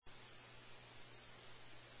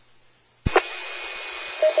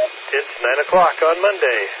It's 9 o'clock on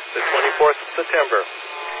Monday, the 24th of September.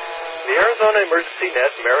 The Arizona Emergency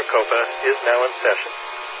Net Maricopa is now in session.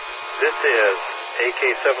 This is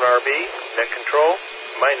AK7RB, Net Control.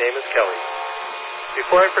 My name is Kelly.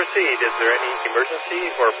 Before I proceed, is there any emergency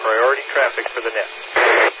or priority traffic for the net?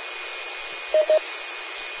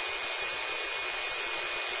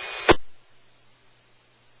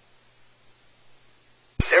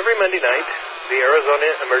 Every Monday night, the Arizona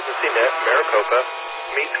Emergency Net Maricopa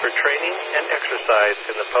meets for training and exercise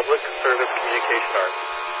in the public service communication arts.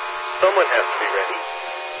 Someone has to be ready.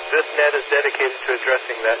 This net is dedicated to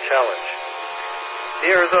addressing that challenge.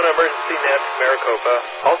 The Arizona Emergency Net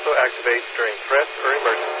Maricopa also activates during threats or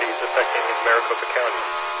emergencies affecting Maricopa County.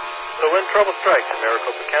 So when trouble strikes in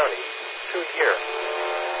Maricopa County, tune here.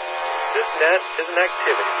 This net is an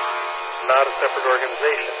activity, not a separate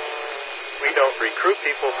organization. We don't recruit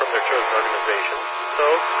people from their chosen organizations, so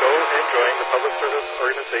go and join the public service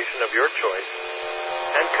organization of your choice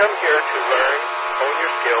and come here to learn, hone your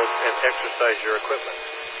skills, and exercise your equipment.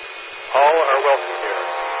 All are welcome here.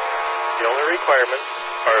 The only requirements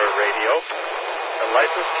are a radio, a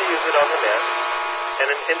license to use it on the net,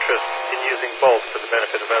 and an interest in using both for the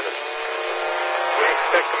benefit of others. We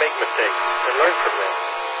expect to make mistakes and learn from them.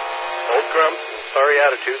 Old grumps and sorry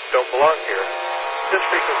attitudes don't belong here. This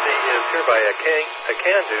frequency is hereby a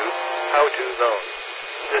can-do, how-to zone.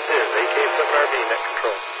 This is AK7RB Net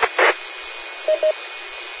Control.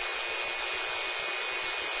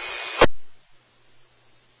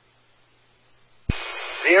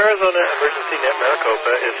 The Arizona Emergency Net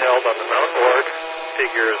Maricopa is held on the Mount Ord,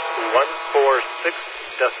 figures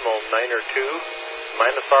 146.902,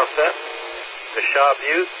 minus offset. The Shaw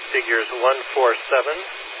Butte, figures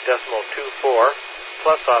 147.24,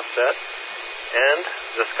 plus offset. And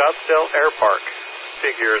the Scottsdale Air Park,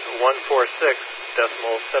 figures 146.76,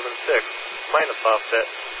 minus offset,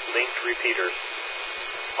 linked repeaters.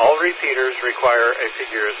 All repeaters require a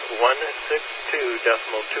figures 162.2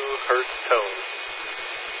 Hertz tone.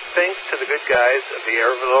 Thanks to the good guys of the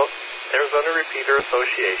Arizona Repeater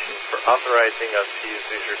Association for authorizing us to use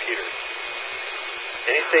these repeaters.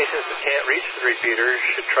 Any stations that can't reach the repeater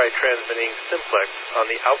should try transmitting simplex on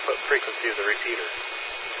the output frequency of the repeater.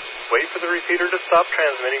 Wait for the repeater to stop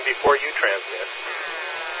transmitting before you transmit.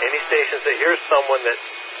 Any stations that hear someone that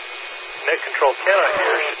Net Control cannot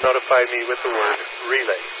hear should notify me with the word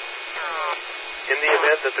relay. In the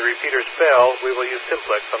event that the repeaters fail, we will use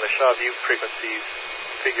simplex on the Shaw Butte frequencies,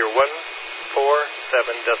 figure 147.24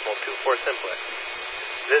 simplex.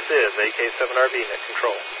 This is AK7RB Net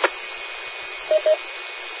Control.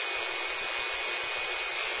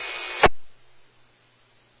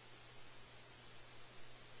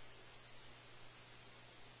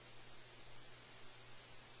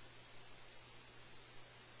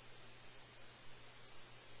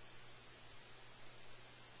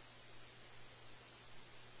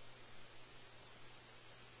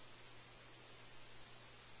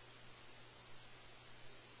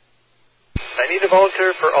 I need a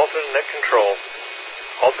volunteer for alternate net control.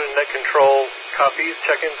 Alternate net control copies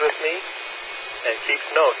check-ins with me and keeps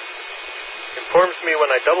notes. Informs me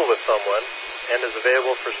when I double with someone and is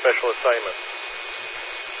available for special assignments.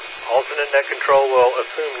 Alternate net control will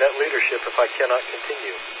assume net leadership if I cannot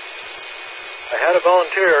continue. I had a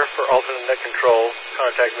volunteer for alternate net control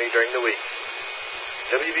contact me during the week.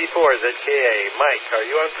 WB4ZKA, Mike, are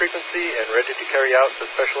you on frequency and ready to carry out the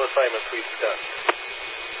special assignments we discussed?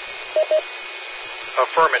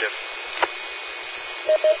 Affirmative.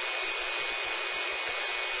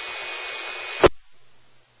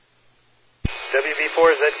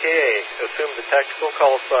 WB4ZKA, assume the tactical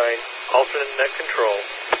call sign, alternate net control.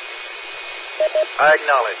 I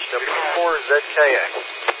acknowledge. WB4ZKA.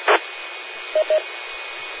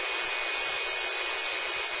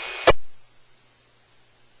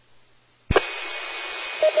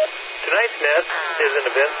 Tonight's net is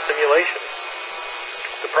an event simulation.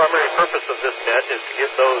 The primary purpose of this net is to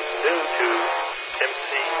give those new to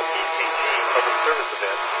MCECG public service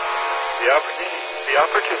events the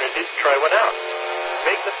opportunity to try one out,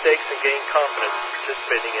 make mistakes, and gain confidence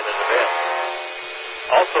participating in an event.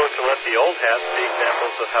 Also, to let the old hats see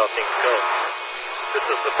examples of how things go. This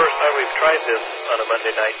is the first time we've tried this on a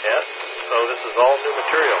Monday night net, so this is all new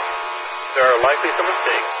material. There are likely some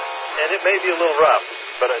mistakes, and it may be a little rough,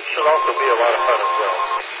 but it should also be a lot of fun as well.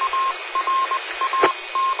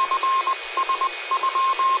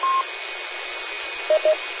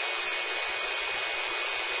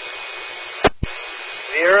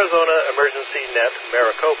 The Arizona Emergency Net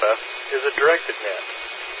Maricopa is a directed net.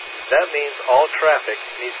 That means all traffic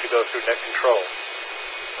needs to go through net control.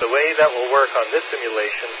 The way that will work on this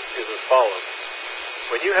simulation is as follows.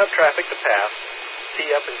 When you have traffic to pass, tee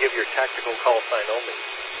up and give your tactical call sign only.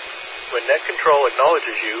 When net control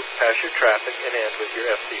acknowledges you, pass your traffic and end with your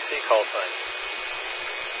FCC call sign.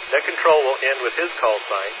 Net control will end with his call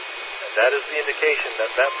sign, and that is the indication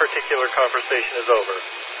that that particular conversation is over,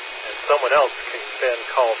 and someone else can then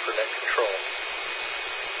call for net control.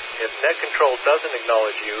 If net control doesn't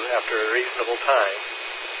acknowledge you after a reasonable time,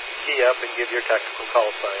 tee up and give your tactical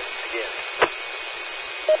call sign again.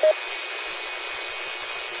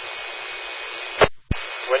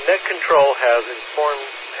 When net control has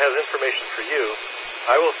information for you,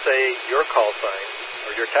 I will say your call sign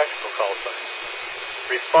or your tactical call sign.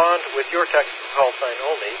 Respond with your tactical call sign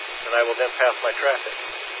only, and I will then pass my traffic.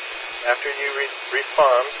 After you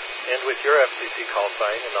respond, end with your FCC call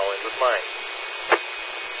sign, and I'll end with mine.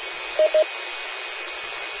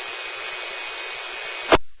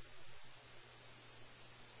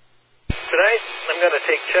 Tonight, I'm going to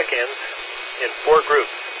take check-ins in 4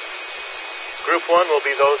 groups. Group 1 will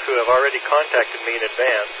be those who have already contacted me in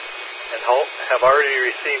advance and have already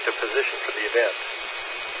received a position for the event.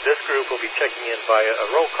 This group will be checking in via a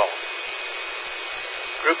roll call.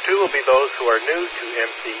 Group 2 will be those who are new to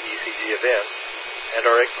MC-ECG events and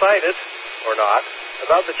are excited, or not,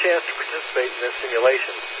 about the chance to participate in this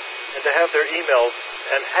simulation and to have their emails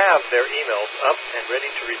up and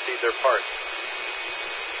ready to receive their parts.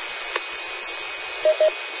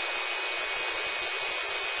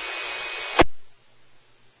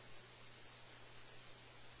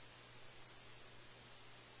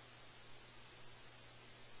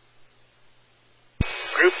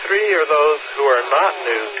 Group 3 are those who are not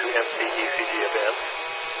new to MC-ECG events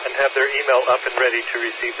and have their email up and ready to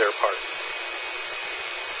receive their parts.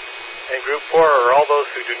 And Group 4 are all those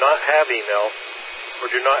who do not have email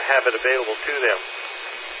or do not have it available to them.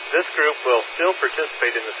 This group will still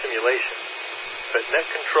participate in the simulation, but net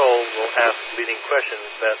control will ask leading questions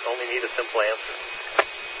that only need a simple answer.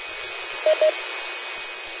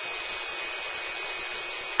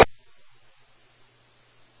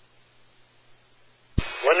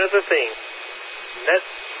 One other thing, net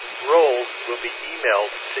roles will be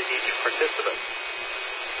emailed to each participant.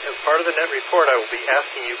 As part of the net report, I will be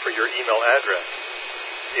asking you for your email address.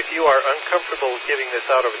 If you are uncomfortable giving this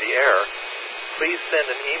out over the air, please send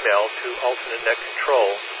an email to Alternate Net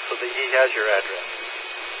Control so that he has your address.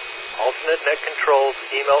 Alternate Net Control's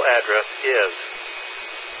email address is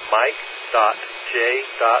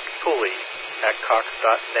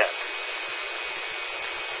mike.j.pulley@cox.net.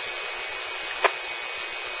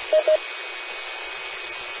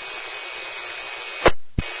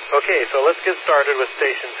 Okay, so let's get started with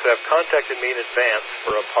stations who have contacted me in advance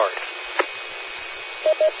for a part.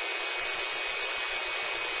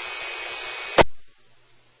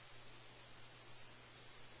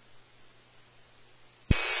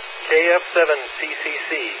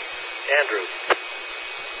 KF7CCC, Andrew.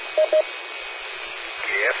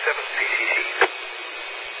 KF7CCC.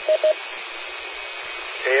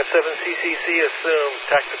 KF7CCC assume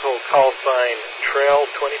tactical call sign Trail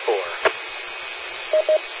 24.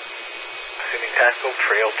 Assuming tactical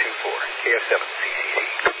Trail 24. KF7CCC.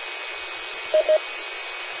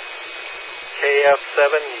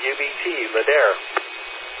 KF7UBT, Ladere.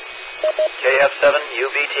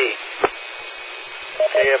 KF7UBT.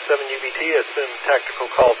 KF7UBT assume tactical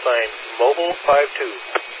call sign Mobile 52.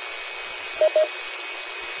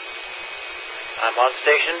 I'm on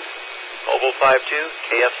station. Mobile 52,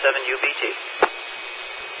 KF7UBT.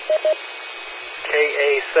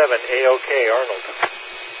 KA7AOK, Arnold.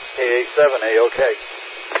 KA7AOK.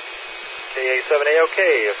 KA7AOK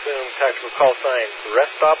assume tactical call sign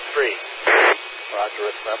Rest Stop 3. Roger,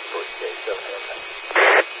 it's not for KA7AOK.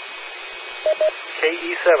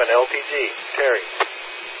 KE7LPG, Terry.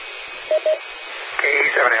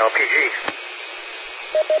 KE7LPG.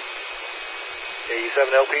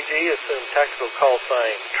 KE7LPG assume tactical call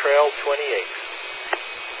sign Trail 28.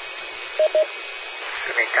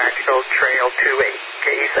 Assuming tactical Trail 28.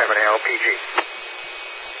 KE7LPG.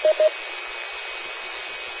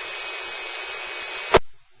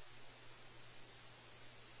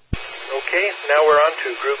 Okay, now we're on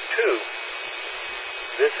to Group 2.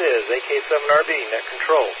 This is AK7RB, Net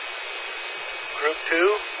Control. Group 2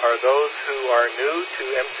 are those who are new to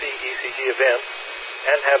MC-ECG events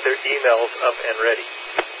and have their emails up and ready.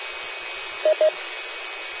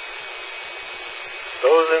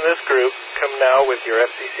 Those in this group, come now with your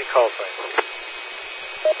FCC call sign.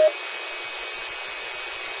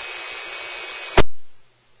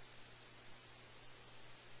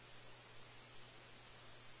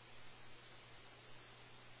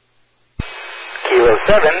 Kilo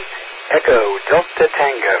 7, Echo Delta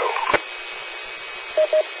Tango.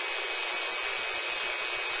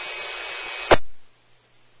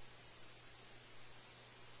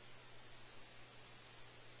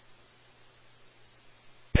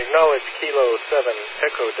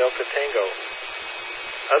 Echo Delta Tango.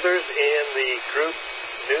 Others in the group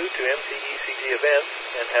new to MCECG events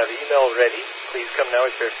and have email ready, please come now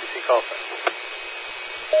with your FCC call sign.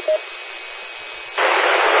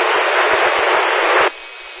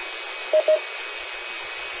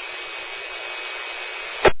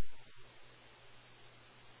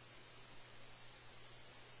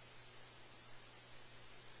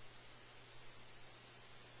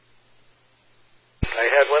 I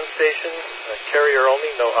had one station, carrier only,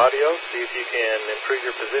 no audio. See if you can improve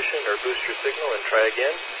your position or boost your signal and try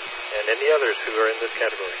again. And any others who are in this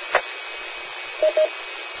category.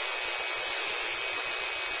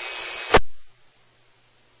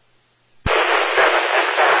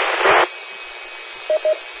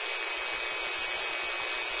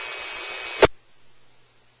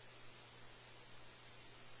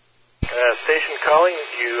 Station calling,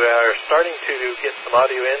 you are starting to get some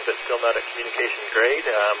audio in, but still not at communication grade.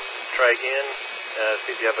 Try again,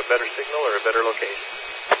 see if you have a better signal or a better location.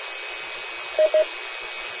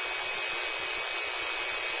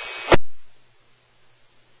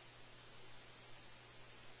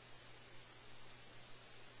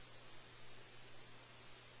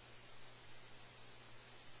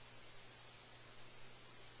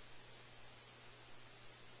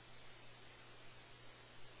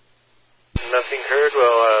 Nothing heard.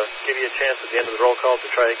 We'll give you a chance at the end of the roll call to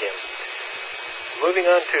try again. Moving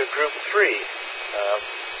on to Group 3.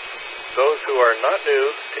 Those who are not new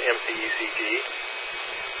to MCECG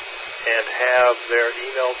and have their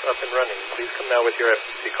emails up and running, please come now with your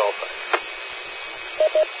FCC call sign.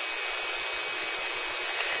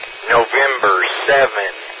 November 7,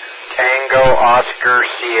 Tango Oscar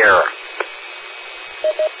Sierra.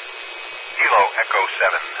 Kilo Echo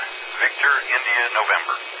 7, Victor India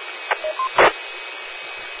November.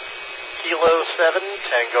 Kilo 7,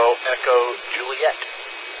 Tango Echo Juliet.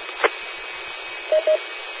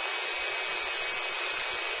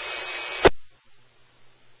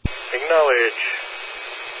 Acknowledge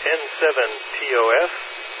N7TOF,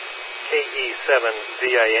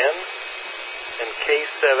 KE7VIN, and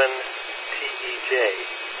K7TEJ.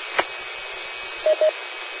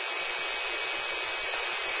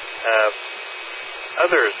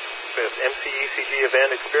 Others with MCECG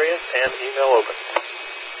event experience and email open.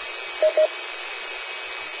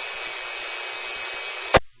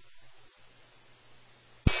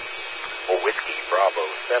 Whiskey Bravo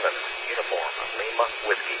 7, Uniform Lima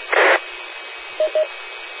Whiskey.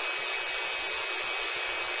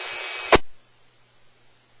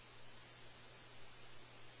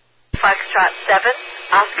 Foxtrot 7,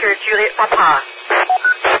 Oscar Juliet Papa.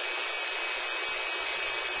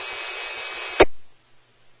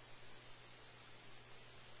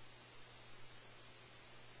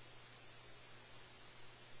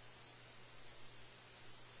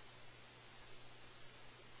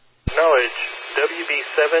 Acknowledge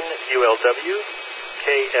WB7ULW,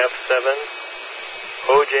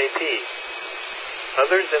 KF7OJP.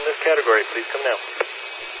 Others in this category, please come now.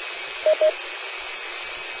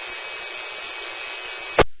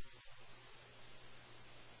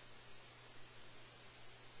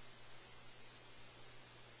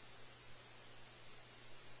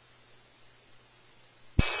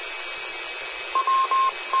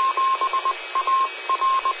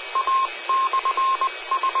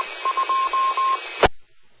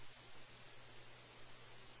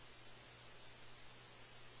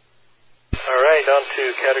 On to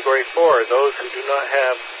Category 4, those who do not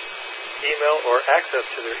have email or access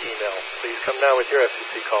to their email. Please come now with your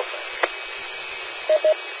FCC call sign.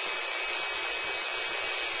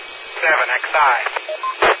 7XI.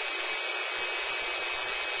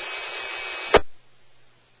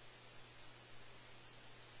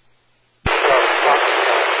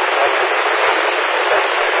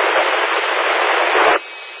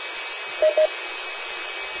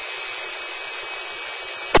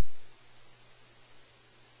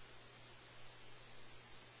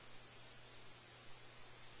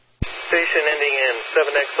 Station ending in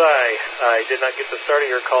 7XI. I did not get the start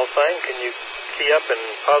of your call sign. Can you key up and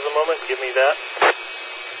pause a moment and give me that?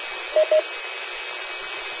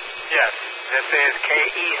 Yes, this is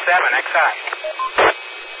KE7XI.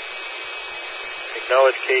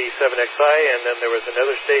 Acknowledge KE7XI, and then there was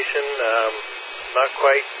another station not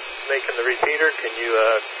quite making the repeater. Can you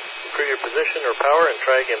improve your position or power and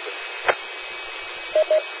try again, please?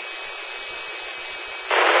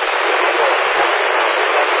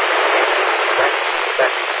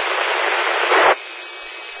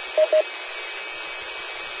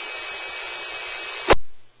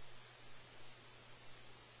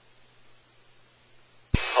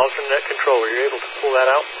 Alternate control, were you able to pull that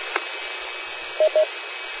out?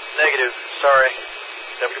 Negative, sorry.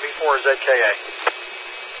 WB4ZKA.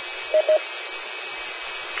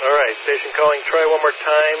 All right, station calling. Try one more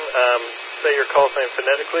time. Say your call sign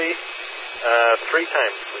phonetically 3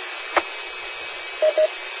 times, please.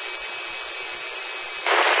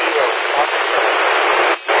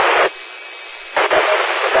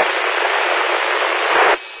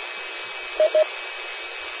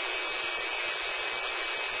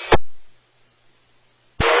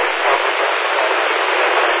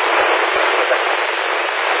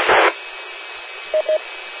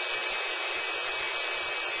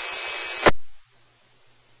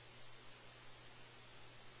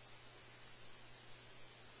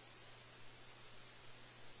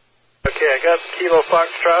 Okay, I got Kilo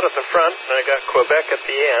Foxtrot at the front, and I got Quebec at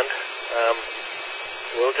the end.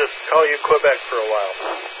 We'll just call you Quebec for a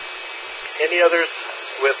while. Any others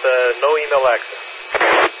with no email access?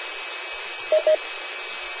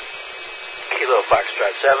 Kilo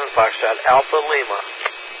Foxtrot 7, Foxtrot Alpha Lima.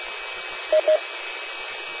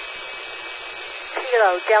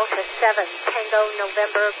 Kilo Delta 7, Tango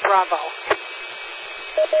November Bravo.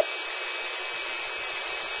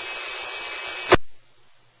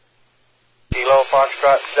 Kilo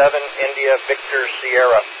Foxtrot 7, India Victor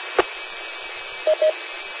Sierra.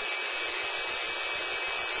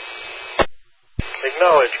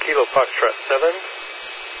 Acknowledge Kilo Foxtrot 7,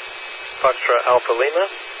 Foxtrot Alpha Lima,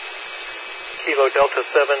 Kilo Delta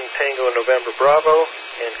 7, Tango November Bravo,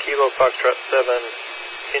 and Kilo Foxtrot 7,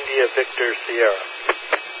 India Victor Sierra.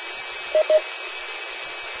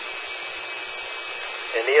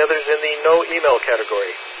 Any others in the no email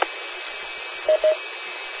category?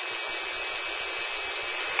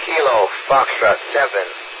 Kilo Foxtrot 7,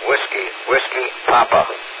 Whiskey Papa.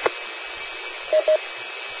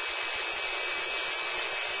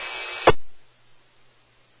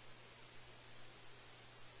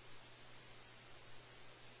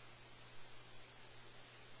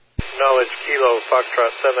 Acknowledge Kilo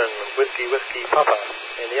Foxtrot 7, Whiskey Papa.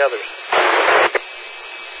 Any others?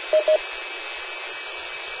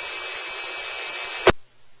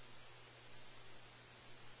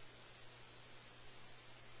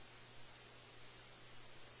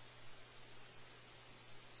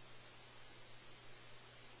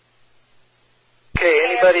 Okay,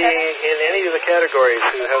 anybody in any of the categories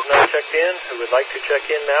who have not checked in, who would like to check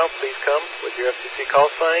in now, please come with your FCC call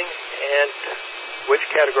sign and which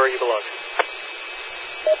category you belong to.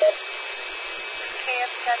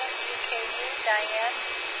 KF7, UKU, Diane,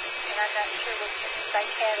 and I'm not sure which is by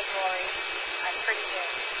category. I'm pretty new.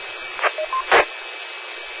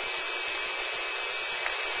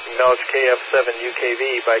 Acknowledge KF7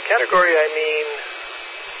 UKV. By category, I mean,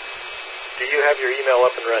 do you have your email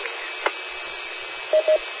up and running?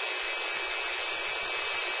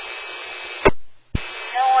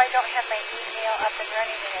 No, I don't have my email up and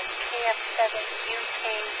running, and it's KF7UKU.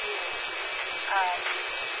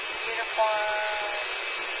 Uniform,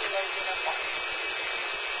 Kilo Uniform.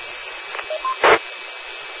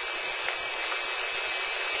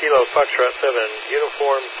 Kilo Foxtrot 7,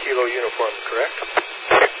 Uniform, Kilo Uniform, correct?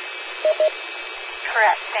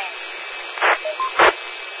 Correct, thanks.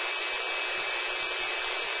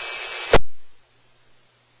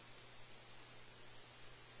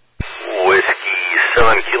 Whiskey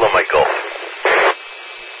 7 Kilo Mike Golf.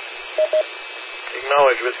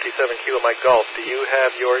 Acknowledge Whiskey 7 Kilo Mike Golf. Do you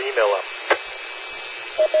have your email up?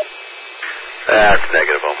 That's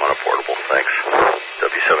negative. I'm unaffordable. Thanks.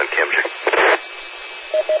 W7 Kimchi.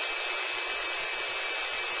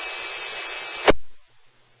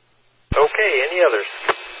 Okay, any others?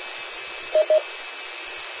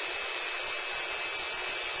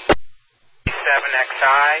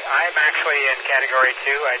 AK7XI. I'm actually in category 2.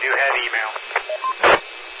 I do have email.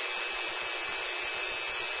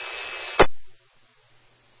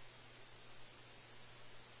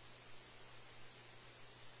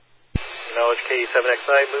 Acknowledge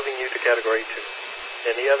K7XI, moving you to category 2.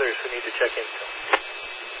 Any others who need to check in?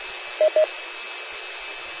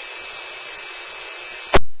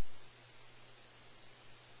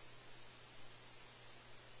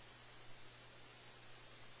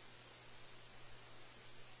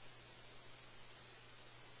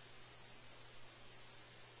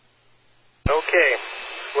 Okay,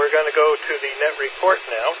 we're going to go to the net report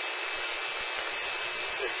now.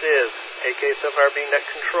 This is AK7RB net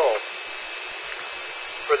control.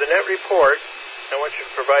 For the net report, I want you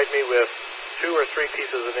to provide me with 2 or 3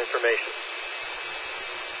 pieces of information.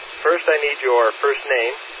 First, I need your first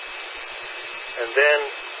name, and then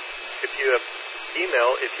if you have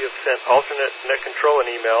sent alternate net control an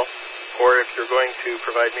email, or if you're going to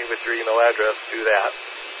provide me with your email address, do that.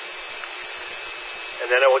 And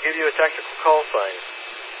then I will give you a tactical call sign.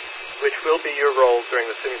 which will be your roles during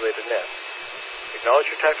the simulated net. Acknowledge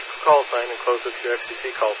your tactical call sign and close with your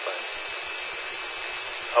FCC call sign.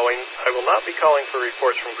 I will not be calling for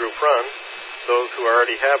reports from Group Run, those who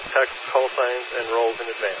already have tactical call signs and roles in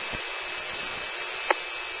advance.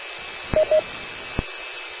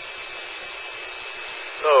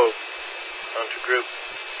 So, on to Group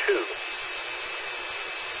 2.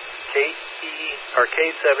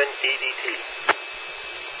 K7EDT.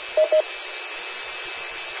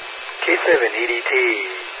 K7EDT,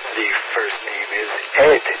 the first name is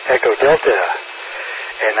Ed, Echo Delta,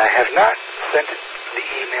 and I have not sent the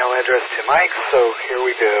email address to Mike, so here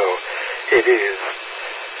we go. It is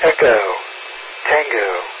Echo, Tango,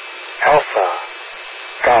 Alpha,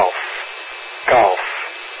 Golf, Golf,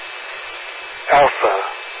 Alpha,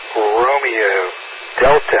 Romeo,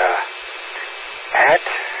 Delta, at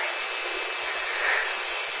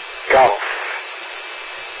Golf.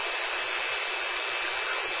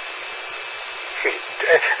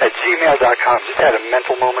 At gmail.com. Just had a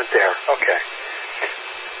mental moment there. Okay.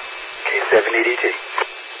 K7EDT.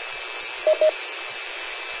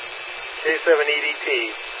 K7EDT,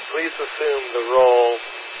 please assume the role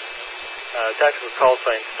tactical call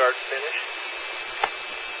sign start finish.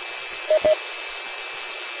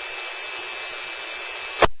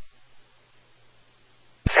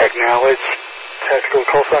 Acknowledge tactical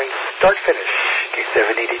call sign start finish.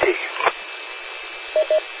 K7EDT.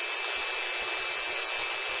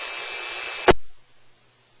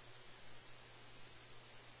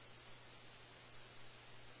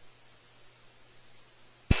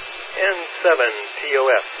 N7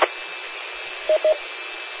 TOS.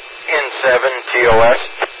 N7 TOS.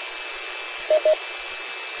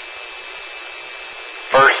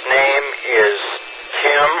 First name is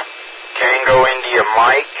Tim, Tango India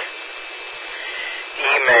Mike.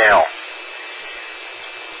 Email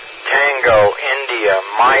Tango India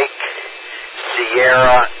Mike,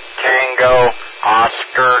 Sierra Tango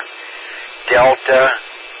Oscar Delta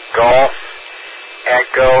Golf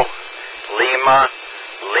Echo Lima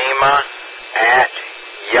at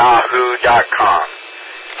yahoo.com.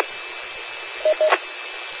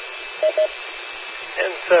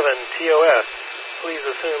 N7 TOS, please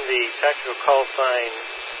assume the tactical call sign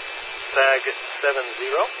SAG70.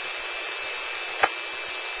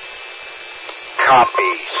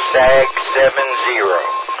 Copy SAG70.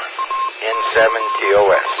 N7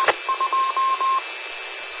 TOS.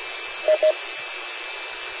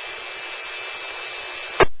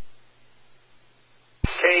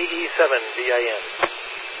 KE7VIN.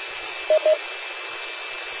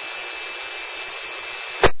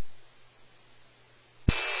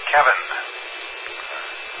 Kevin,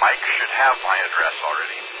 Mike should have my address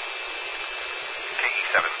already.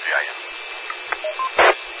 KE7VIN.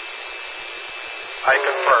 I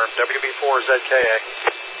confirm. WB4ZKA.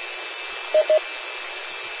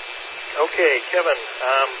 Okay, Kevin,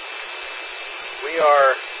 we are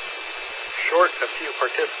short a few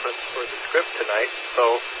participants for the script tonight,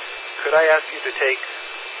 so could I ask you to take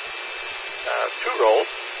two roles,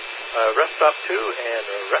 rest stop 2 and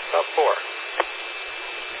rest stop 4.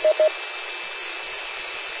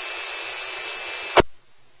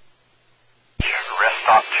 Rest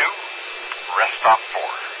stop 2, rest stop 4.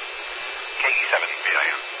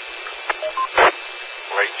 KE7VIN.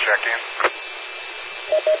 Late check-in.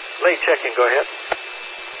 Late check-in, go ahead.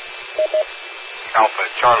 Alpha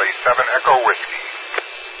Charlie 7 Echo Whiskey.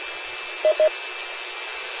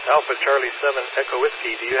 Alpha Charlie 7 Echo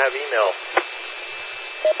Whiskey, do you have email?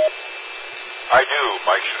 I do.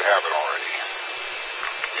 Mike should have it already.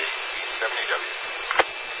 KE70W.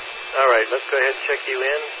 All right, let's go ahead and check you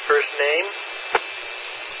in. First name?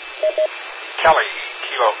 Kelly,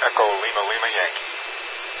 Kilo Echo Lima Yankee.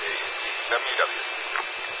 KE70W.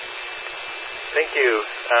 Thank you.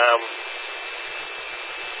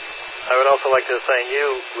 I would also like to assign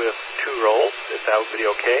you with two roles, if that would be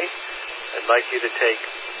okay. I'd like you to take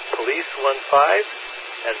Police 1-5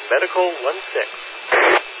 and Medical 1-6.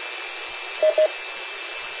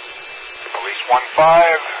 Police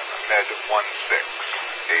 1-5, Med 1-6.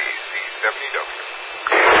 AC70W.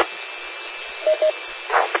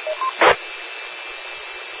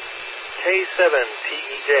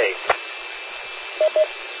 K7TEJ.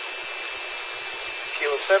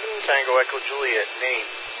 Kilo 7, Tango Echo Juliet. Name,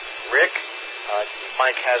 Rick.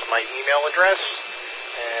 Mike has my email address,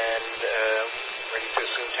 and ready to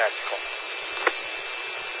assume tactical.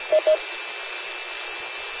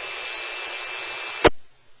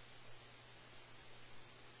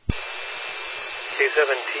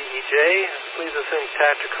 K7TEJ, please assume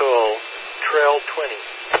tactical Trail 20.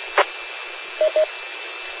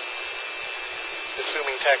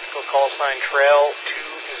 Assuming tactical call sign Trail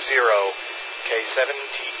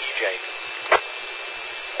K7TEJ.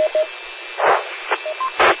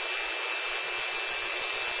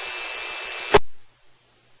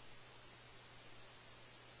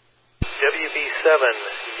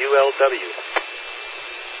 WB7ULW.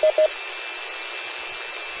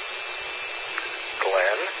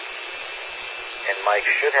 Glenn. And Mike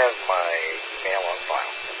should have my email on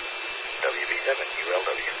file.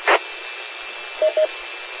 WB7ULW.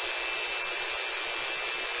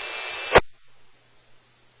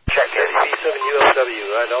 Check it. WB7ULW.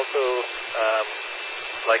 I'd also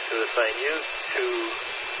like to assign you to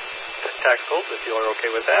tacticals, if you are okay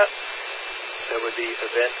with that. That would be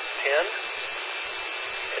Event 10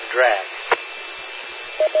 and Drag.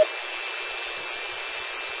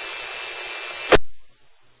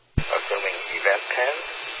 Assuming Event 10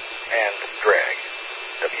 and Drag.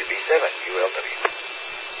 WB7ULW.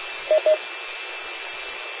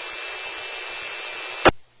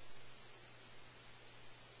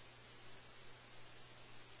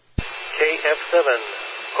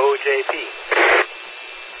 KF7OJP.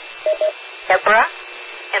 Deborah,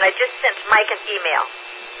 and I just sent Mike an email.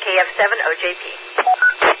 KF7OJP.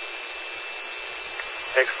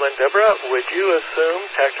 Excellent, Deborah. Would you assume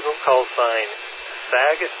tactical call sign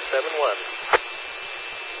SAG-71?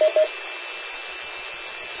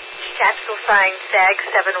 Tactical sign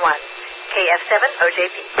SAG-71.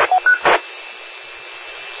 KF7OJP.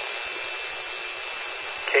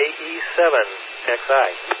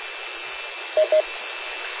 KE7XI.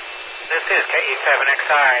 This is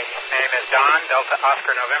KE7XI. Name is Don, Delta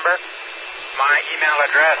Oscar November. My email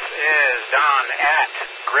address is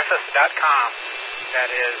don@griffith.com.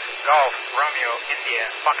 That is Golf Romeo India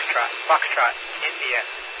Foxtrot India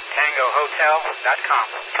Tango Hotel.com.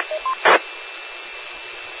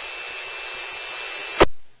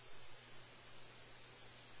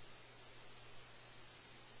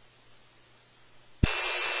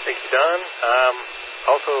 Thank you, Don.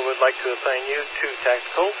 Also would like to assign you two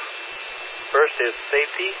tacticals. First is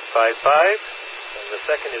Safety 55, and the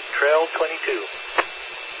second is Trail 22.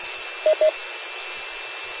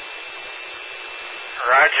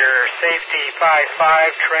 Roger, Safety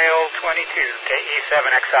 55, Trail 22,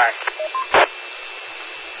 KE7XI.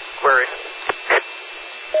 Query.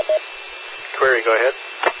 Query, go ahead.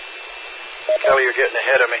 Kelly, you're getting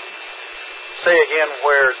ahead of me. Say again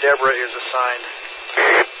where Deborah is assigned.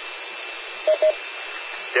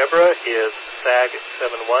 Deborah is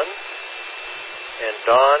SAG-71, and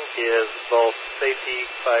Don is both Safety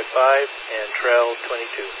 55 and Trail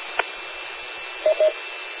 22.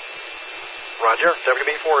 Roger,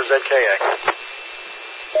 WB4ZKA.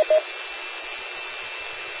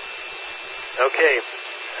 Okay.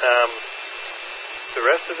 The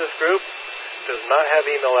rest of this group does not have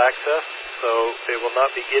email access, so they will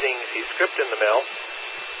not be getting a script in the mail,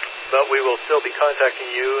 but we will still be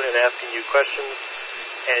contacting you and asking you questions,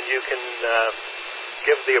 and you can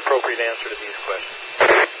give the appropriate answer to these questions.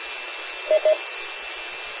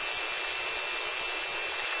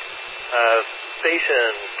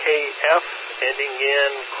 Station KF ending in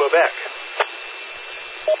Quebec.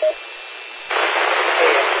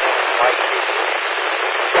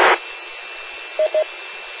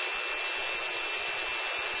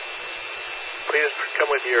 Please come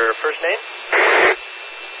with your first name.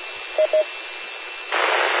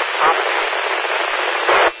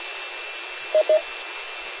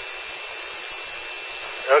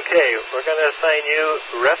 Okay, we're going to assign you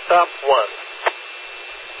Rest Stop 1.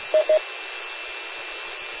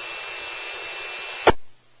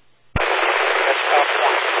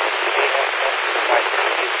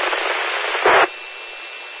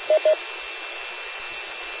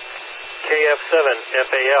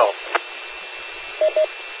 KF7FAL.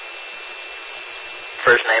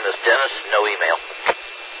 First name is Dennis, no email.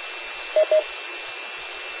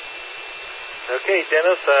 Okay,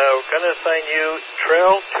 Dennis, we're going to assign you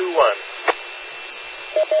Trail 21.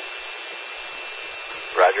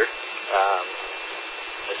 Roger.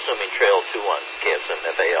 Assuming Trail 21,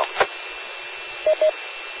 KF7FAL.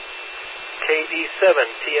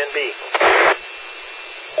 KD7TNB.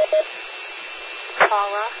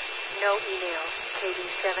 Paula, no email.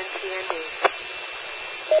 KD7TNB.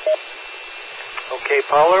 Okay,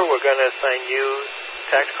 Paula, we're going to assign you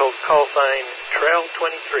tactical call sign Trail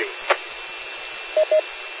 23.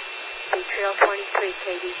 Trail 23,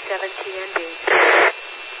 KD7TNB.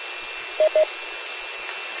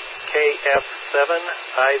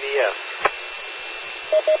 KF7IVS.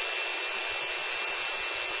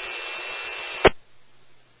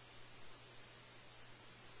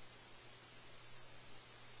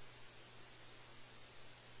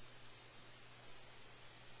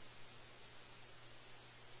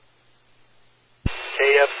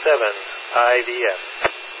 IVS.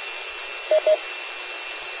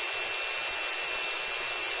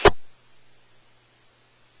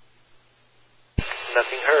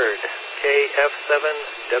 Nothing heard.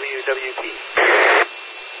 KF7WWP.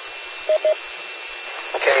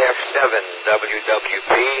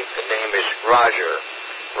 KF7WWP, the name is Roger,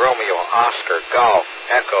 Romeo, Oscar, Golf,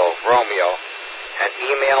 Echo, Romeo, and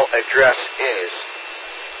email address is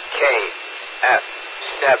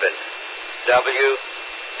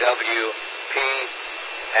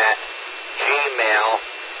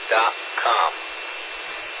KF7WWP@gmail.com.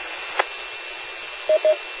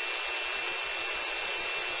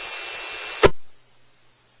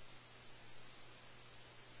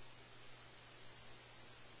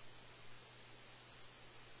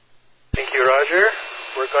 Thank you, Roger.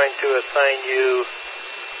 We're going to assign you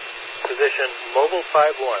position Mobile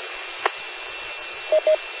 5-1.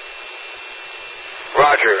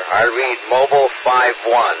 Roger, I read Mobile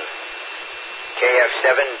 5-1,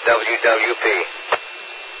 KF7WWP.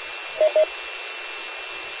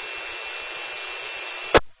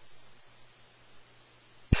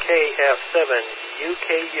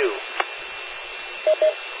 KF7UKU.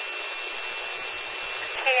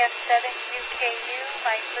 KF7UKU.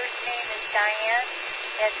 My first name is Diane.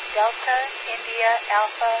 That's Delta, India,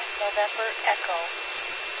 Alpha, November, Echo.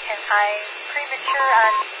 And I'm premature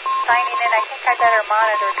on signing in. I think I better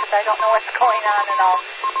monitor because I don't know what's going on at all,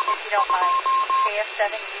 if you don't mind.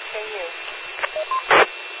 KF7UKU.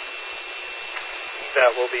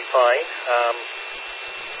 That will be fine.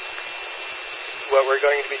 What we're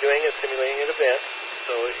going to be doing is simulating an event,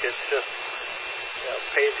 so it's just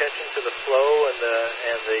pay attention to the flow and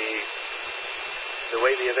the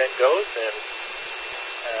way the event goes, and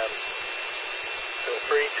feel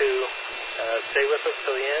free to stay with us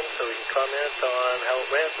till the end so we can comment on how it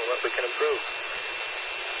went and what we can improve.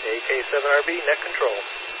 AK7RB, net control.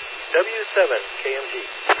 W7KMG.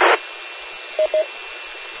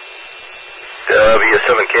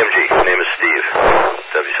 W7KMG. Name is Steve.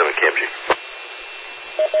 W7KMG.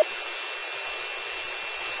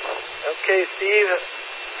 Okay, Steve.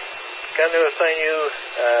 Going to assign you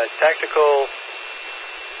tactical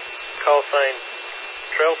call sign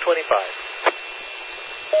Trail 25.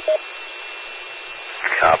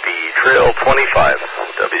 Copy. Trail 25.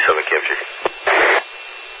 W7KMG.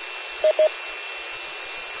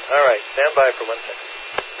 All right, stand by for 1 second.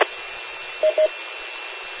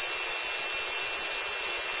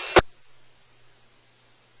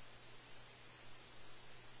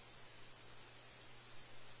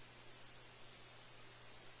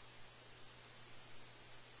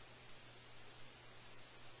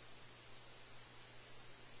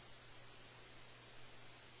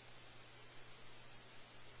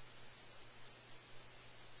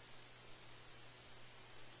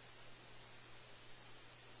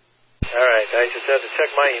 All right, I just had to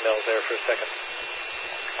check my emails there for a second.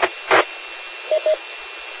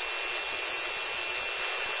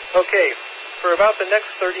 Okay, for about the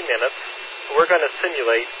next 30 minutes, we're going to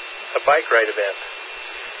simulate a bike ride event.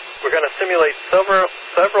 We're going to simulate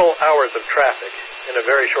several hours of traffic in a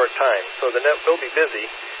very short time, so the net will be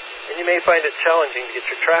busy, and you may find it challenging to get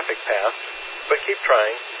your traffic passed, but keep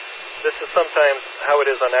trying. This is sometimes how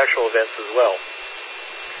it is on actual events as well.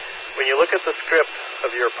 When you look at the script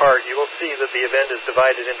of your part, you will see that the event is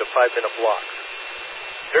divided into 5-minute blocks.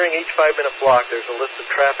 During each 5-minute block, there's a list of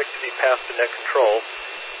traffic to be passed to net control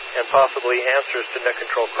and possibly answers to net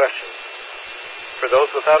control questions. For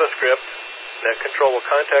those without a script, net control will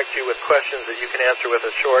contact you with questions that you can answer with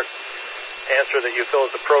a short answer that you feel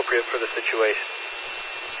is appropriate for the situation.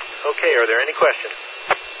 Okay, are there any questions?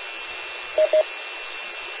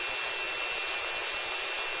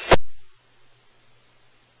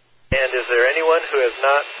 And is there anyone who has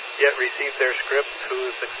not yet received their script who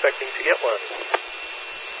is expecting to get one?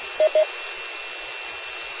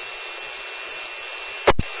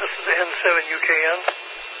 This is N7UKM.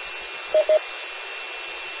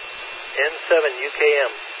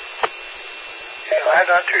 N7UKM. Yeah, I'm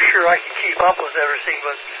not too sure I can keep up with everything,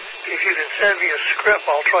 but if you can send me a script,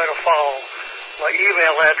 I'll try to follow. My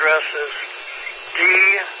email address is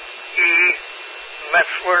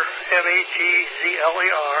D.E.Metzler,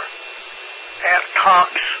 M-E-T-Z-L-E-R,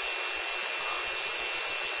 @cox.net.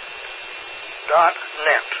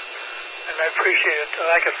 And I appreciate it.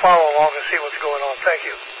 I can follow along and see what's going on. Thank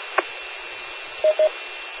you.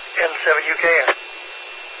 N7UKM.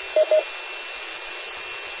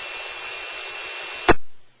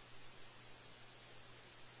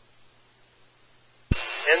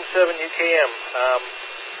 N7UKM,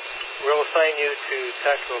 we'll assign you to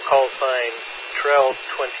tactical call sign Trail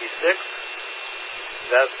 26.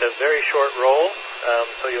 That's a very short roll.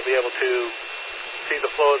 so you'll be able to see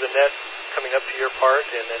the flow of the net coming up to your part,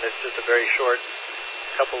 and then it's just a very short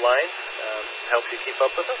couple lines. Helps you keep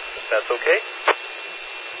up with us, if that's okay.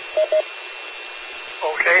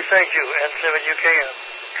 Okay, thank you. N7UKM,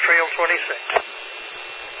 Trail 26.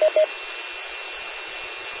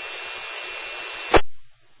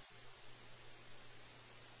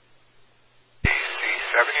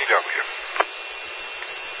 AC7EW.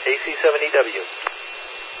 AC7EW.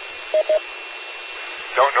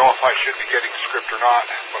 Don't know if I should be getting a script or not,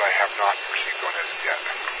 but I have not received one as of yet.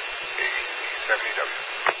 AC7EW.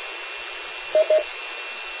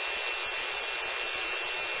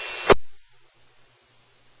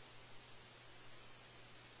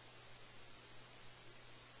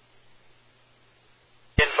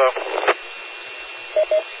 Info.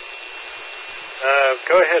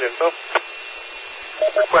 Go ahead, info.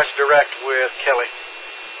 Request direct with Kelly.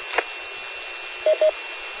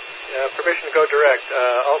 Permission to go direct.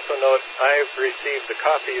 Also note, I've received a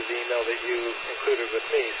copy of the email that you included with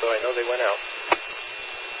me, so I know they went out.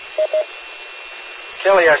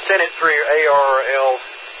 Kelly, I sent it through your ARRL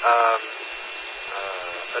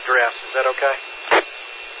address. Is that okay?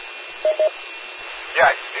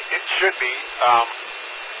 Yeah, it should be.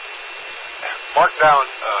 Mark down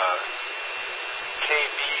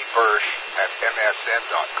KB Birch at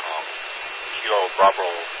msn.com. Kilo Bravo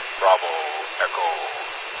Echo.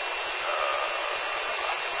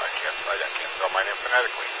 I can't spell my name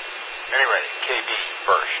phonetically. Anyway, KB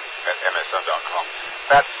Birch at msn.com.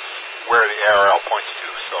 That's where the ARRL points to,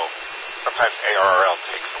 so sometimes ARRL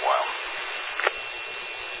takes a while.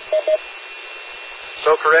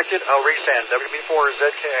 So corrected, I'll resend.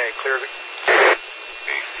 WB4ZK, clear the...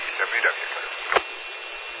 AC7EW, clear.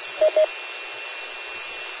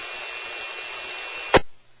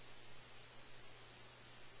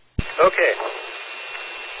 Okay.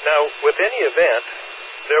 Now, with any event,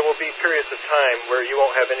 there will be periods of time where you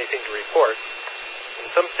won't have anything to report. And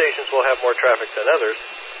some stations will have more traffic than others,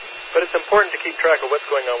 but it's important to keep track of what's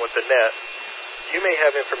going on with the net. You may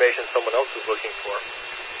have information someone else is looking for.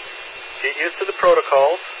 Get used to the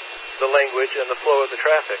protocols, the language, and the flow of the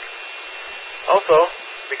traffic. Also,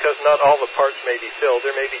 because not all the parts may be filled,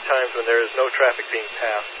 there may be times when there is no traffic being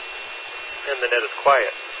passed, and the net is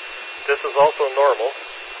quiet. This is also normal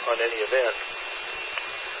on any event.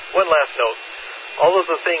 One last note. All of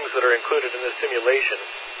the things that are included in this simulation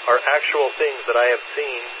are actual things that I have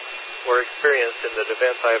seen or experienced in the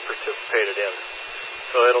events I have participated in.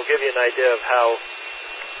 So it'll give you an idea of how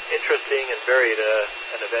interesting and varied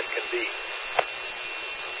an event can be.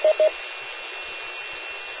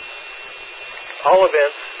 All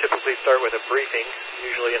events typically start with a briefing,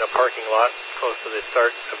 usually in a parking lot close to the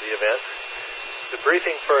start of the event. The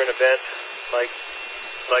briefing for an event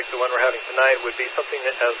like the one we're having tonight would be something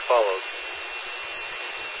as follows.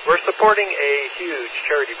 We're supporting a huge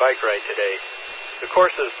charity bike ride today. The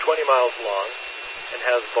course is 20 miles long and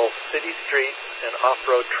has both city streets and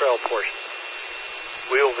off-road trail portions.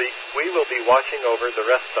 We will be watching over the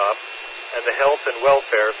rest stop and the health and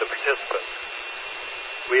welfare of the participants.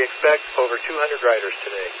 We expect over 200 riders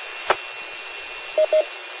today.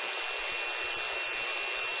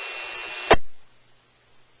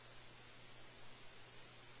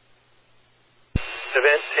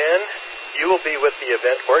 Event 10, you will be with the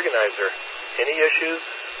event organizer. Any issues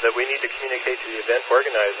that we need to communicate to the event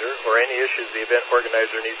organizer or any issues the event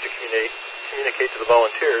organizer needs to communicate to the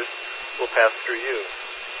volunteers will pass through you.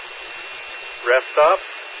 Rest stop,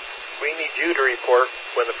 we need you to report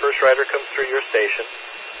when the first rider comes through your station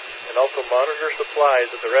and also monitor supplies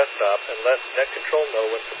at the rest stop and let net control know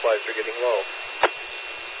when supplies are getting low.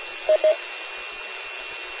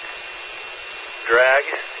 Drag,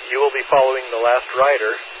 you will be following the last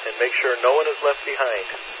rider and make sure no one is left behind.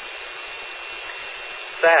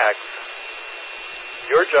 SAGs,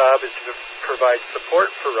 your job is to provide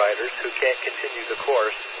support for riders who can't continue the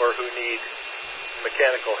course or who need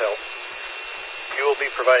mechanical help. You will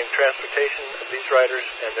be providing transportation of these riders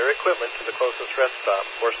and their equipment to the closest rest stop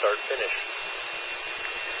or start-finish.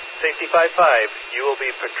 Safety 5-5, you will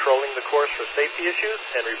be patrolling the course for safety issues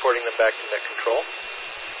and reporting them back to net control.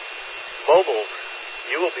 Mobiles,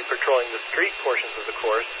 you will be patrolling the street portions of the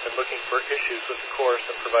course and looking for issues with the course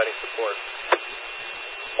and providing support.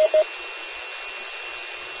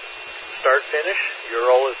 Start-finish, your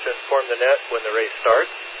role is to inform the net when the race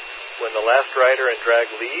starts, when the last rider and drag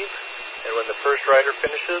leave, and when the first rider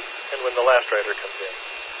finishes, and when the last rider comes in.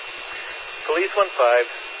 Police 1-5,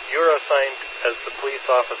 you are assigned as the police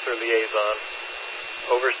officer liaison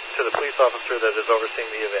to the police officer that is overseeing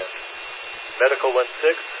the event. Medical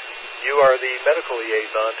 1-6, you are the medical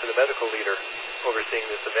liaison to the medical leader overseeing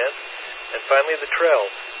this event. And finally, the trail.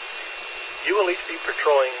 You will each be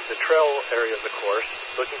patrolling the trail area of the course,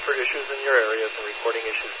 looking for issues in your areas and reporting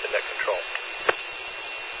issues to net control.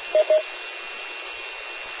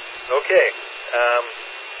 Okay.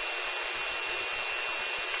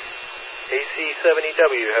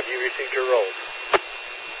 AC7EW, have you received your roles?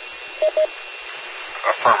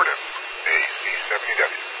 Affirmative.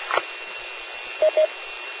 AC7EW.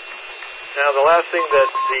 Now, the last thing that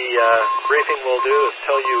the briefing will do is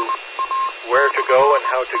tell you where to go and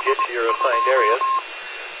how to get to your assigned areas.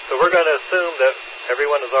 So we're going to assume that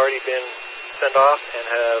everyone has already been sent off and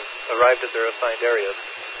have arrived at their assigned areas.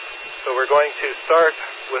 So we're going to start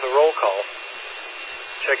with a roll call.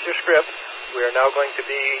 Check your scripts. We are now going to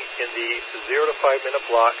be in the 0 to 5 minute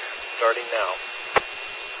block starting now.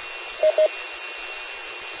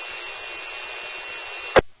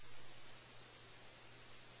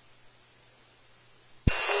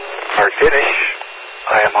 Start finish.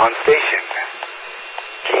 I am on station.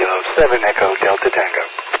 Kilo 7 Echo Delta Tango.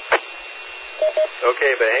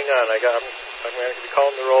 Okay, but hang on. I'm going to be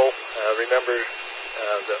calling the roll. Remember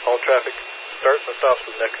that all traffic starts and stops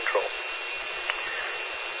with net control.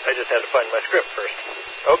 I just had to find my script first.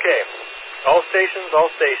 Okay. All stations.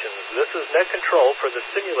 This is net control for the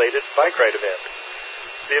simulated bike ride event.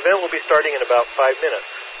 The event will be starting in about 5 minutes.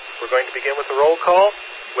 We're going to begin with a roll call.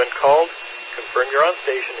 When called, confirm you're on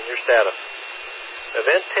station and your status.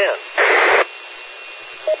 Event 10.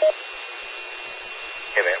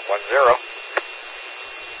 Event 10.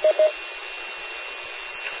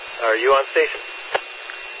 Are you on station?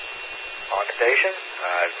 On station.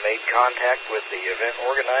 I've made contact with the event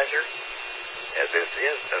organizer, as this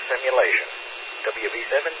is a simulation.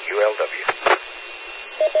 WB7ULW.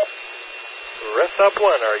 Rest Stop 1,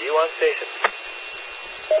 are you on station?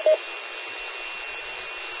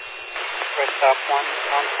 Rest Stop 1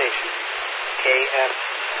 on station.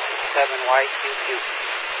 KF7YQQ.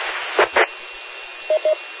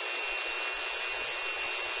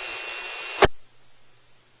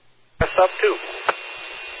 Rest Stop 2.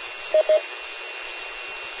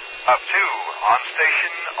 Up 2, on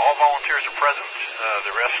station, all volunteers are present.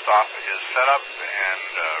 The rest stop is set up and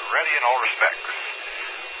ready in all respects.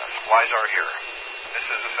 Supplies are here. This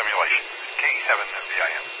is a simulation.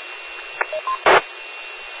 K7VIN.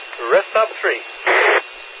 Rest Stop 3.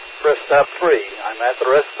 Rest Stop 3. I'm at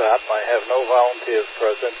the rest stop. I have no volunteers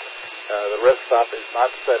present. The rest stop is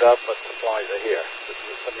not set up, but supplies are here. This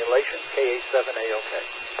is a simulation. KA7AOK.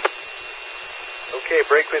 Okay,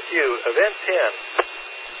 break with you. Event 10.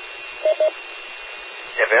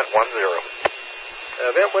 Event 10.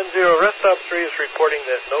 Event 10, Rest Stop 3 is reporting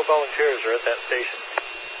that no volunteers are at that station.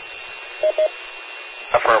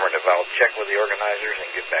 Affirmative. I'll check with the organizers and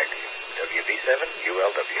get back to you.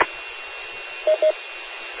 WB7ULW.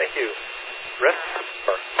 Thank you. Rest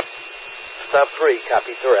Stop 3,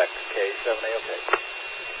 copy direct. K7AOK.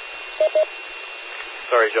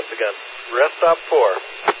 Sorry, jumped the gun. Rest Stop 4.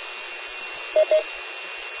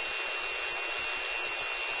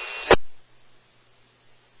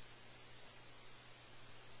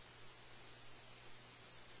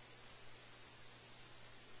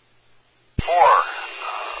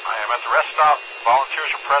 Volunteers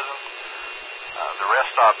are present. The rest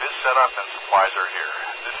stop is set up and supplies are here.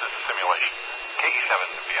 This is a simulation.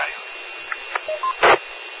 KE7VIN.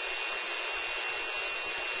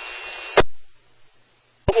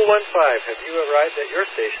 Mobile 15, have you arrived at your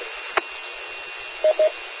station?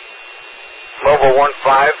 Mobile 15,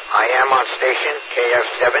 I am on station.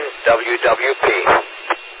 KF7WWP.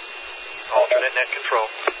 Alternate net control.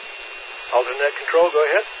 Alternate net control, go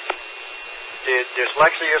ahead. Did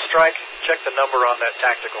dyslexia strike? Check the number on that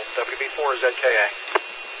tactical. WB4ZKA.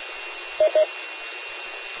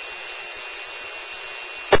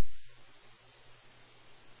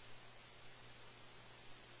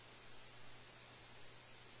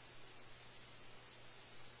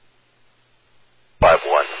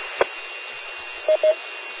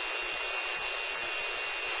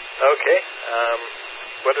 Okay.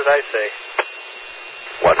 What did I say?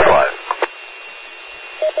 15.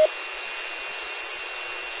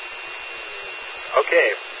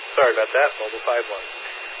 Okay. Sorry about that. Mobile 5-1.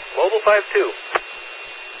 Mobile 5-2.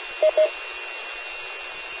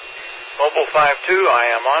 Mobile 5-2, I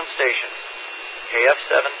am on station.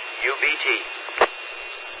 KF7UBT.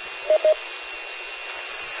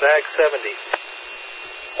 SAG 70.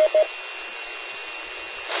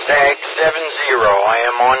 SAG 70, I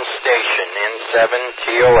am on station.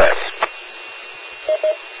 N7TOS.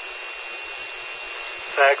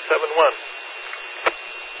 SAG 71.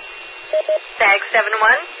 SAG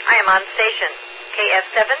 71, I am on station.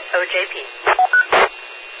 KF7OJP.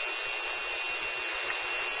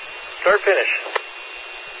 Start finish.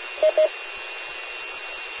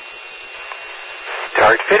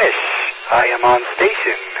 Start finish. I am on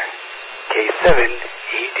station.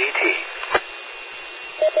 K7EDT.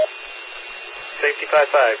 Safety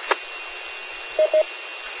 5-5.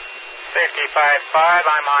 Safety 5-5,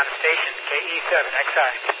 I'm on station,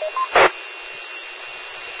 KE7XI.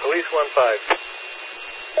 Police 1-5.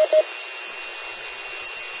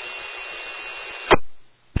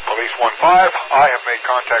 Police 1-5, I have made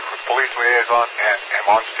contact with police liaison and am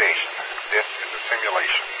on station. This is a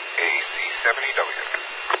simulation, AC7EW.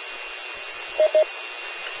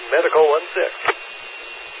 Medical 1-6.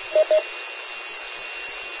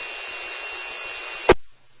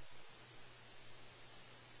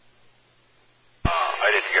 I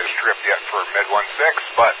didn't get a script yet for Med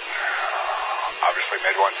 1-6, but obviously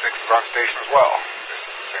Med 1-6 is on station as well. This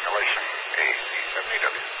is a simulation,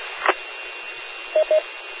 AC7EW.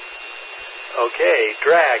 Okay,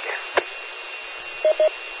 drag.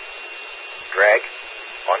 Drag,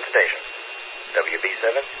 on station.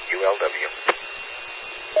 WB7, ULW.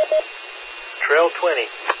 Trail 20.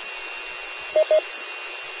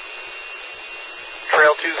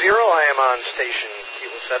 Trail 20, I am on station.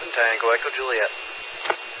 Kilo 7, Tango Echo Juliet.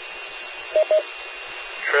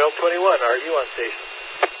 Trail 21, are you on station?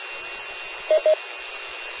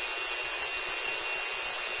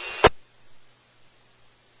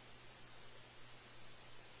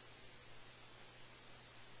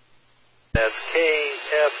 That's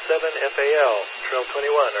KF7FAL. Trail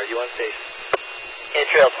 21, are you on station? And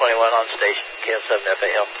Trail 21 on station,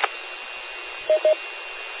 KF7FAL.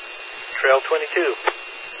 Trail 22.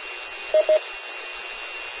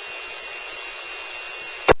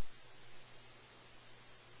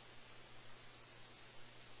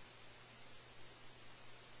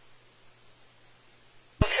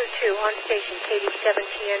 On station,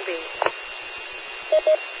 KD7TNB.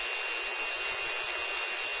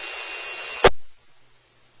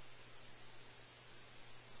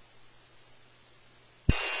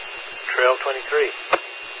 Trail 23.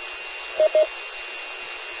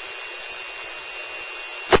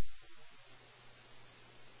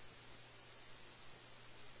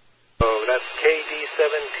 Oh, that's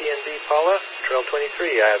KD7TNB Paula. Trail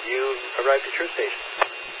 23, have you arrived at your station?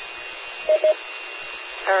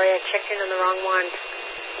 Sorry, I checked in on the wrong one.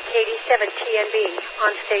 KD7TNB,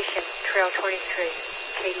 on station, Trail 23.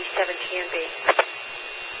 KD7TNB.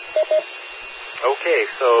 Okay,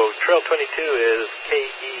 so Trail 22 is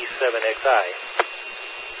KE7XI.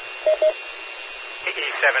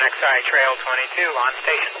 KE7XI, Trail 22, on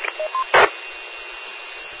station.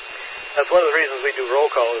 That's one of the reasons we do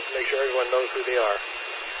roll call, is to make sure everyone knows who they are.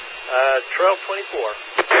 Trail 24.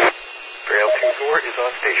 Trail 24 is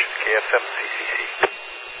on station, KF7CCC.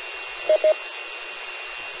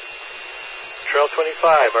 Trail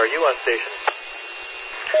 25, are you on station?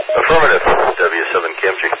 Affirmative,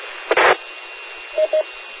 W7KMG.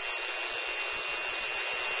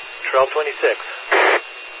 Trail 26.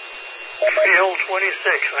 Trail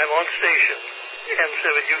 26, I'm on station.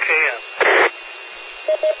 M7UKM.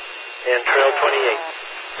 And Trail 28.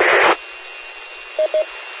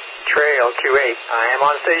 Trail Q8, I am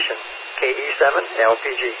on station,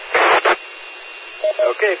 KE7LPG.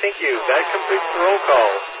 Okay, thank you. That completes the roll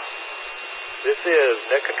call. This is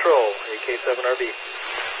Net Control, AK7RB.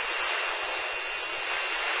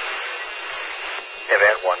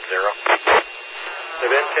 Event 10.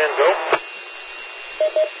 Event 10, go.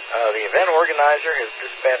 The event organizer has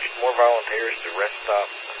dispatched more volunteers to Rest Stop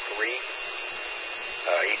 3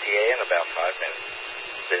 ETA in about 5 minutes.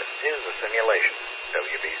 This is a simulation.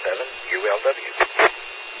 WB7 ULW.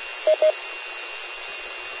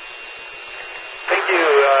 Thank you.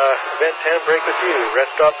 Event 10, break with you.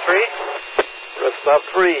 Rest Stop 3. Rest Stop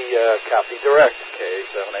 3, copy direct.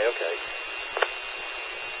 K7AOK.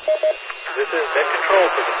 This is Net Control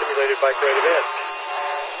for the simulated bike ride event.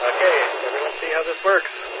 Okay, everyone see how this works.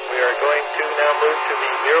 We are going to now move to the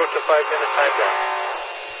 0 to 5 minute time block.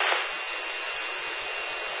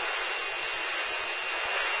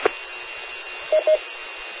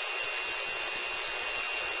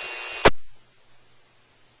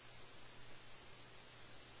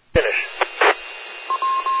 Finish.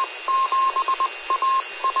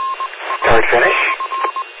 Start finish.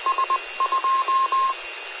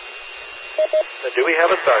 Now, do we have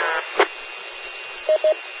a start?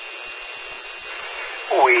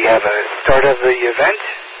 We have a start of the event.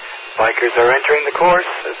 Bikers are entering the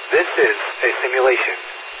course. This is a simulation.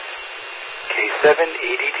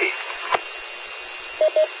 K7EDT.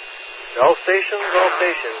 All stations,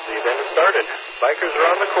 the event has started. Bikers are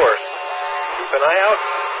on the course. Keep an eye out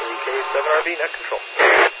for the K7RB Net Control.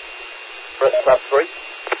 Rest Stop 3.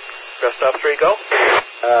 Rest stop 3, go.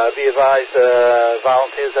 Be advised,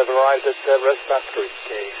 volunteers have arrived at rest stop 3,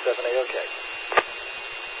 K7AOK.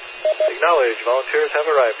 Acknowledge, volunteers have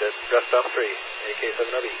arrived at rest stop 3,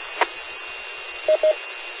 AK7RB.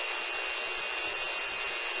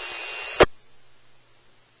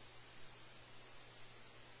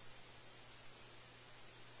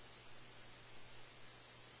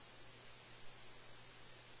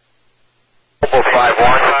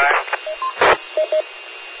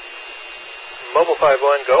 Mobile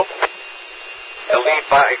 5-1, go. The lead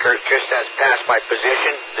biker just has passed my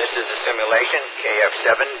position. This is a simulation,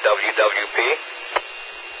 KF7WWP.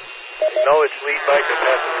 Acknowledge lead biker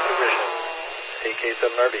passing your position,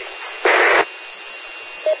 AK7RB.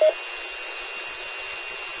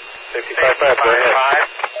 55-5, go ahead.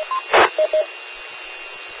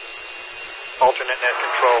 Alternate net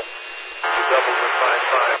control. 2 doubles with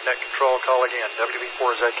 5-5. Net control, call again.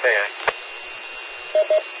 WB4ZKA.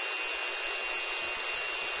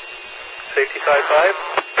 Safety 5-5. 55-5.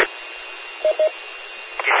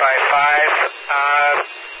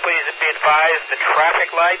 Please be advised the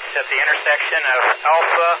traffic lights at the intersection of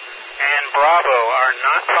Alpha and Bravo are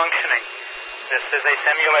not functioning. This is a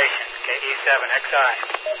simulation, KE7XI.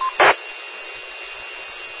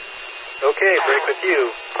 Okay, break with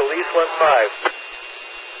you. Police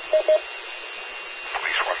 1-5.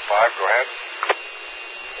 Police 1-5, go ahead.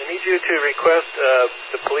 I need you to request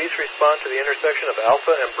the police respond to the intersection of Alpha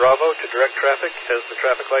and Bravo to direct traffic as the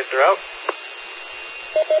traffic lights are out.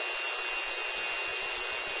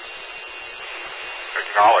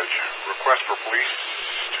 Acknowledge. Request for police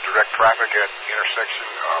to direct traffic at the intersection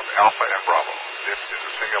of Alpha and Bravo. This is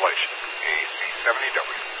a simulation.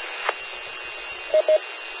 AC70W.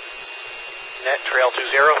 Net trail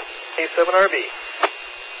 20. A7RB.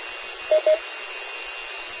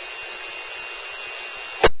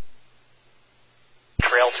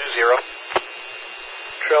 Trail 20.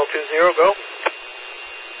 Trail 20, go.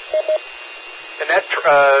 The net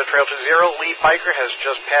trail 20, lead biker has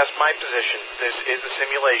just passed my position. This is a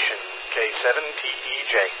simulation,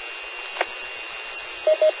 K7TEJ.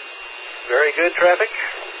 Very good traffic.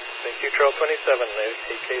 Thank you, Trail 27,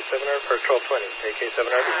 AK7RB, or Trail 20,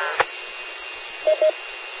 AK7RB.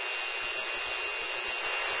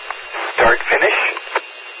 Start, finish.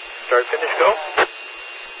 Start, finish, go.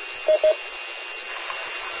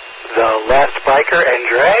 The last biker and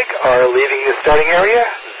drag are leaving the starting area.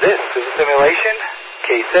 This is a simulation,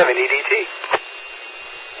 K7EDT.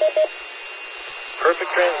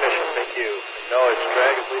 Perfect transmission, thank you. Acknowledge,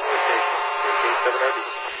 drag is leaving the station, AK7RB.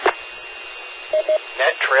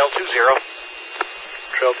 Net trail 20.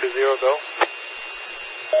 Trail 20, go.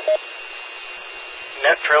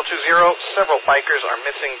 Net trail 20, several bikers are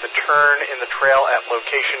missing the turn in the trail at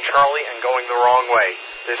location Charlie and going the wrong way.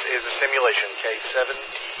 This is a simulation,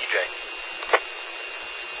 K7TEJ.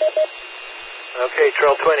 Okay,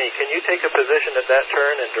 Trail 20, can you take a position at that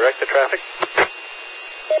turn and direct the traffic?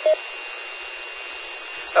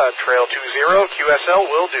 Trail 20, QSL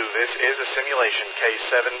will do. This is a simulation,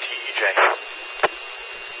 K7TEJ.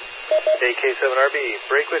 AK7RB,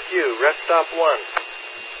 break with you, rest stop 1.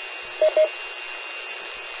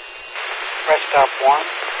 Rest stop 1.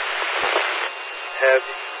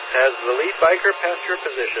 Has the lead biker passed your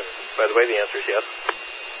position? By the way, the answer is yes.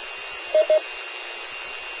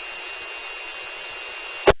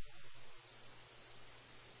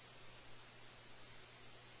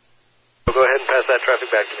 So go ahead and pass that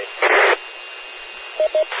traffic back to me.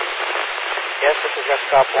 Yes, this is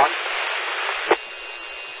rest stop 1.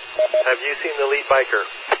 Have you seen the lead biker?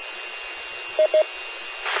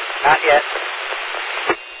 Not yet.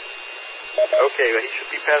 Okay, well, he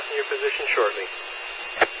should be passing your position shortly.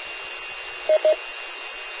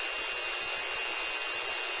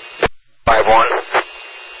 Five one.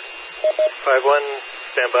 5-1,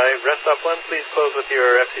 stand by. Rest stop 1, please close with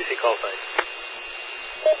your FCC call sign.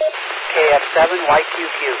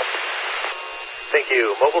 KF7YQQ. Thank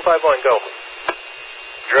you. Mobile 5-1, go.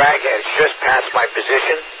 Drag has just passed my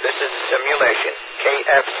position. This is a simulation,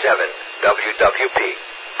 KF7WWP.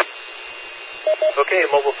 Okay,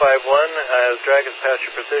 Mobile 5-1, as drag has passed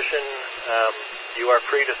your position, you are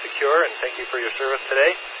free to secure, and thank you for your service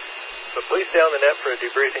today. So please stay on the net for a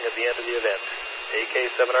debriefing at the end of the event.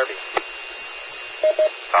 AK7RB.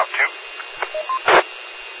 Stop 2.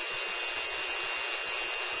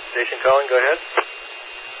 Station calling, go ahead.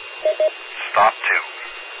 Stop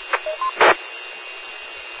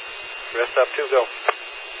 2. Rest stop 2, go.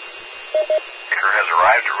 Baker has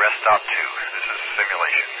arrived at rest stop 2. This is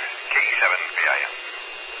simulation, K7VIM.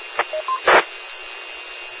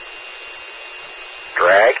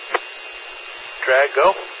 Drag. Drag,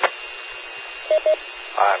 go.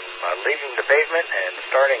 I'm leaving the pavement and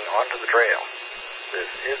starting onto the trail. This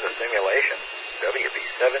is a simulation.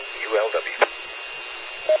 WB7ULW.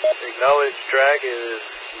 Acknowledge drag is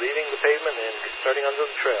leaving the pavement and starting onto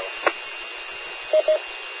the trail.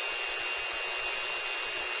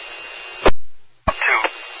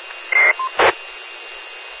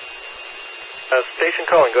 Station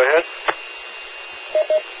calling, go ahead.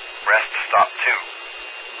 Rest stop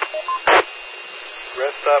 2.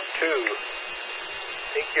 Rest stop 2.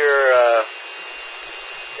 I think you're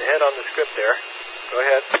ahead on the script there. Go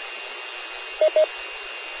ahead.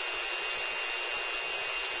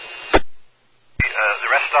 The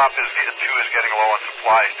rest stop is 2 is getting low on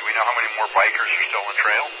supplies. Do we know how many more bikers are still on the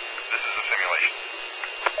trail? This is a simulation.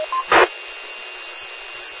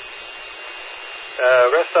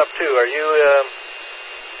 Rest stop 2, are you,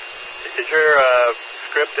 is your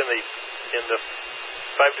script in the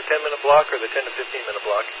 5 to 10 minute block or the 10 to 15 minute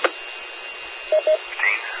block?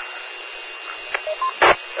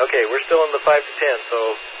 15. Okay, we're still in the 5 to 10, so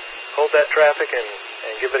hold that traffic and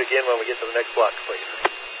give it again when we get to the next block, please.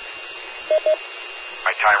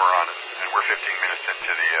 My timer on it, and we're 15 minutes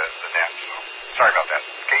into the net, so sorry about that.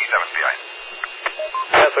 KE7BI.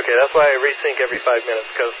 That's okay, that's why I resync every 5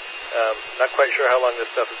 minutes, because not quite sure how long this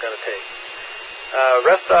stuff is going to take.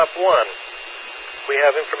 Rest stop 1, we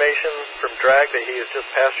have information from drag that he has just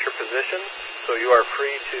passed your position, so you are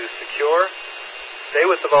free to secure. Stay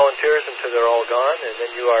with the volunteers until they're all gone, and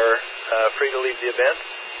then you are free to leave the event.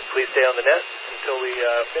 Please stay on the net until we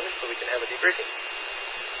finish so we can have a debriefing.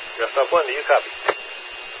 Rest stop 1, do you copy?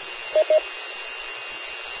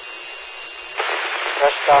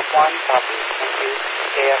 Rest stop 1, copy. Thank you.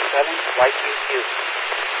 KF7, YQQ.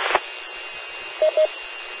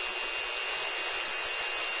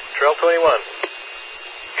 Trail 21.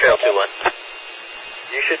 Trail 21.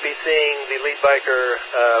 You should be seeing the lead biker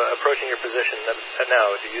approaching your position now.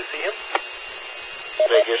 Do you see him?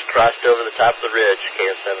 They just crossed over the top of the ridge,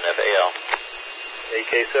 KF7FAL.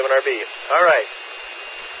 AK7RB. All right.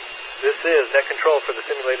 This is net control for the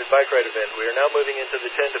simulated bike ride event. We are now moving into the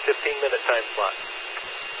 10 to 15 minute time slot.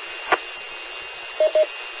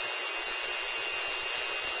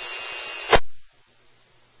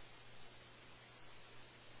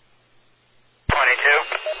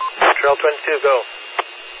 Trail 22, go.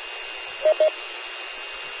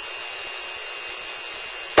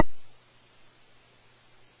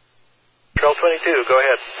 Trail 22, go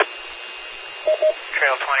ahead.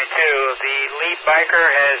 Trail 22, the lead biker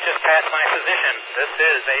has just passed my position. This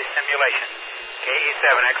is a simulation.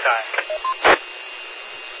 KE7XI.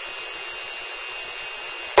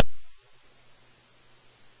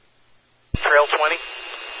 Trail 20.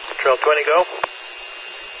 Trail 20, go.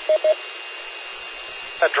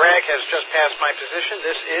 A drag has just passed my position.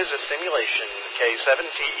 This is a simulation.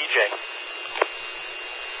 K7TEJ.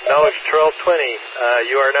 Acknowledge Trail 20.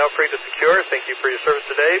 You are now free to secure. Thank you for your service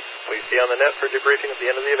today. Please be on the net for debriefing at the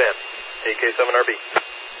end of the event. AK7RB.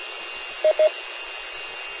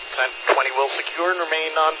 Time 20 will secure and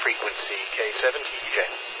remain on frequency. K7TEJ.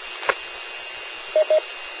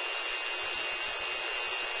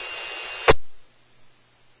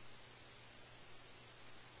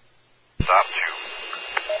 Stop 2.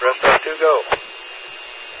 Rest stop 2, go.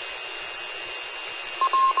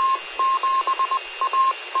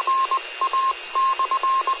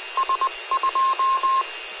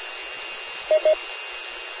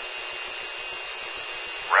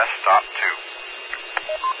 Rest stop 2.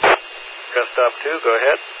 Rest stop 2, go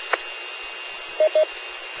ahead.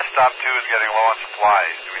 Stop 2 is getting low on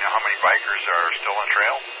supplies. Do we know how many bikers are still on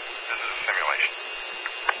trail? This is a simulation.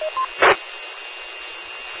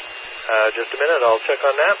 Just a minute, I'll check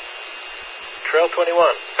on that. Trail 21.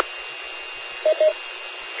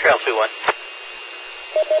 Trail 21.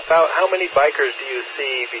 About how many bikers do you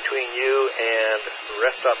see between you and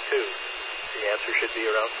rest stop 2? The answer should be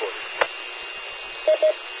around 40.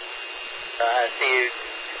 I see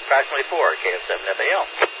approximately 4,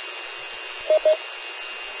 KF7FAL.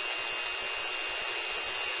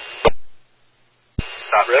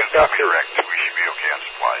 Stop 2, copy correct. We should be okay on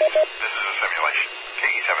supplies. This is a simulation.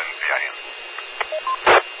 KE7VIN.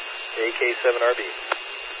 AK7RB.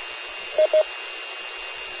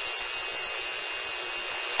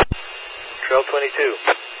 Trail 22.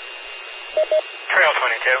 Trail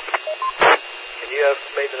 22. Can you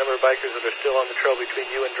estimate the number of bikers that are still on the trail between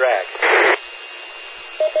you and drag?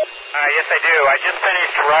 Yes, I do. I just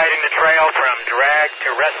finished riding the trail from drag to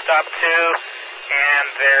rest stop 2, and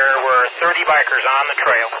there were 30 bikers on the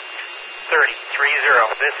trail. 30.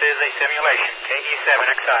 This is a simulation.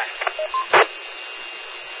 KE7XI.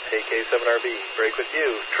 AK7RB. Break with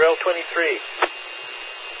you. Trail 23.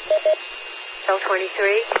 Trail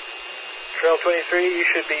 23. Trail 23, you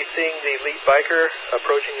should be seeing the lead biker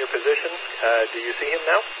approaching your position. Do you see him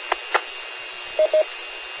now?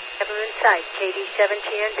 Have him in sight,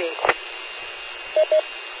 KD7TNB.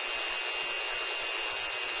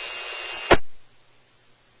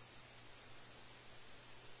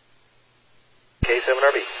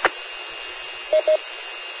 K7RB.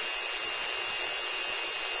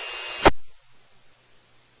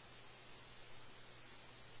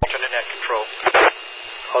 Alternate net control.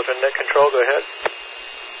 Alternate net control, go ahead.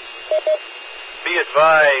 Be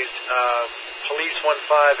advised, Police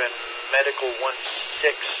 15 and Medical 16,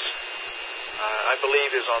 I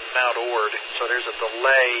believe, is on Mount Ord, so there's a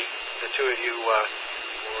delay. The two of you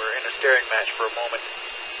were in a staring match for a moment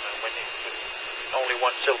when only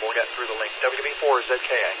one syllable got through the link.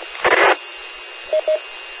 WB4ZKA.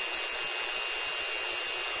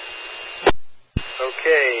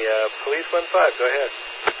 Okay, Police 15, go ahead.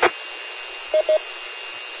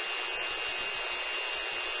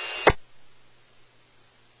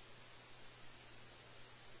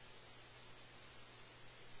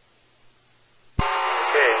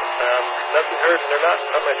 Nothing heard, and they're not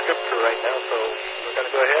on my script for right now, so we're going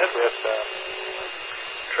to go ahead with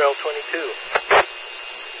Trail 22.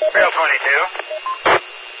 Trail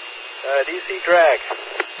 22. Do you see drag?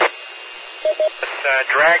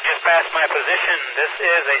 Drag just passed my position. This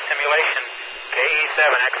is a simulation.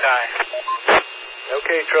 KE7XI.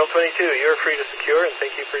 Okay, Trail 22, you're free to secure, and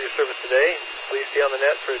thank you for your service today. Please stay on the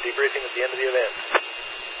net for a debriefing at the end of the event.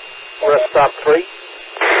 Rest stop 3.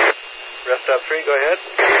 Rest stop 3, go ahead.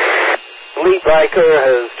 Lead biker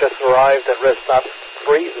has just arrived at rest stop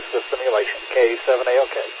 3. This is a simulation.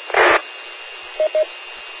 K7AOK.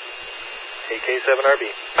 AK7RB.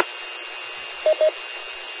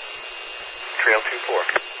 Trail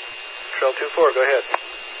 24. Trail 24, go ahead.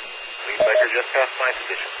 Lead biker just passed my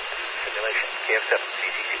position. Simulation.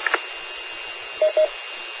 KF7CCC.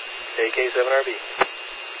 AK7RB.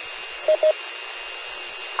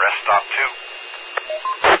 Rest stop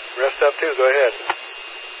 2. Rest stop 2, go ahead.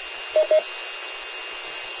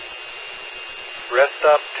 Rest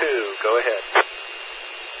stop 2, go ahead.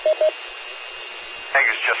 Drag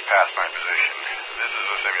has just passed my position. This is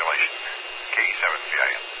a simulation.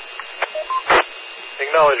 KE7CIN.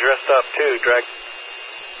 Acknowledge rest stop 2, drag.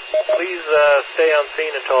 Please stay on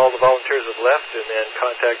scene until all the volunteers have left and then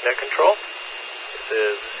contact net control. This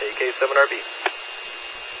is AK7RB.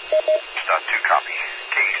 Stop 2, copy.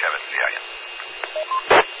 KE7CIN.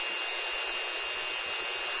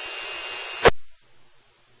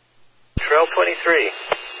 Trail 23.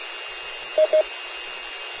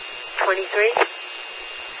 23.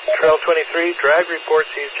 Trail 23, drag reports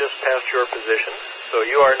he's just passed your position, so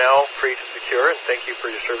you are now free to secure, and thank you for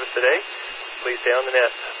your service today. Please stay on the net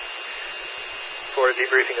for a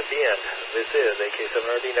debriefing at the end. This is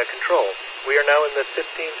AK7RB Net Control. We are now in the 15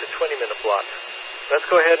 to 20 minute block. Let's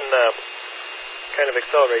go ahead and kind of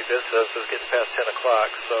accelerate this as it's getting past 10 o'clock,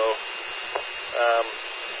 so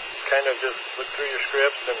kind of just look through your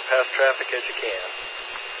scripts and pass traffic as you can.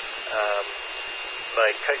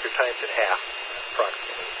 Like cut your times in half,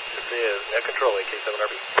 approximately. This is Net Control,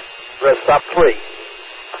 AK7RB. Rest stop 3.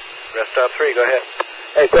 Rest stop 3, go ahead.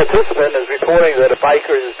 A participant is reporting that a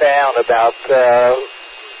biker is down about a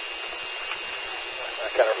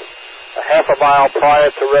half a mile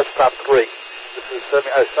prior to rest stop 3. This is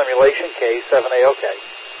a simulation K7AOK.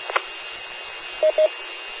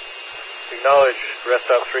 Acknowledge rest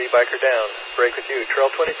stop 3, biker down. Break with you.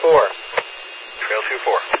 Trail 24. Trail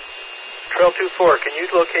 24. Trail 24, can you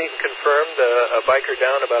locate and confirm a biker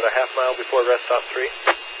down about a half mile before rest stop 3?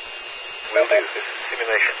 Will do. This is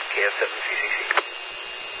simulation. KF7CCC.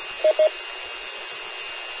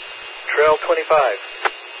 Trail 25.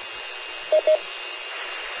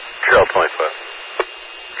 Trail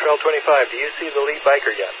 25. Trail 25, do you see the lead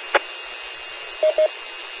biker yet?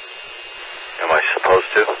 Am I supposed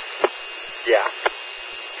to? Yeah.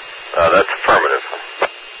 That's affirmative.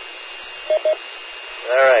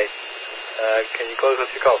 All right. Can you close with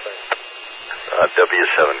your call sign?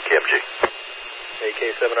 W7KMG.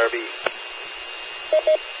 AK7RB.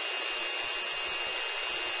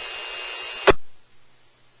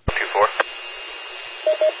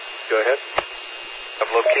 Go ahead.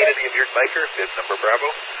 I've located the injured biker, bib number Bravo.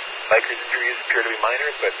 Biker's injuries appear to be minor,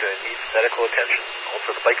 but needs medical attention.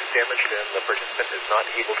 Also, the bike is damaged and the participant is not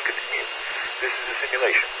able to continue. This is a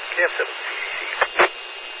simulation. KF7CCC.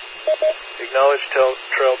 Acknowledge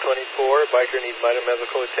Trail 24. Biker needs minor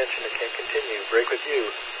medical attention and can't continue. Break with you.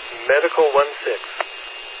 Medical 16.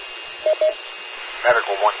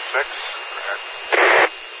 Medical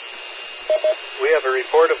 16. We have a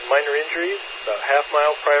report of minor injuries about half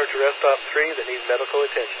mile prior to rest stop 3 that need medical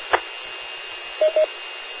attention.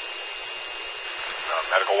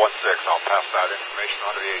 Medical 16, I'll pass that information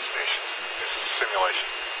on to the aid station. This is simulation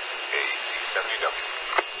AC70W.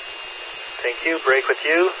 Thank you. Break with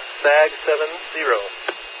you. SAG-70.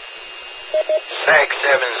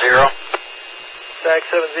 SAG-70.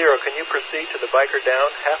 SAG-70, can you proceed to the biker down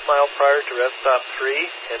half mile prior to rest stop 3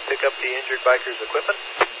 and pick up the injured biker's equipment?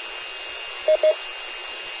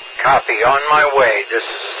 Copy. On my way. This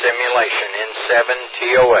is a simulation in 7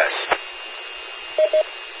 TOS.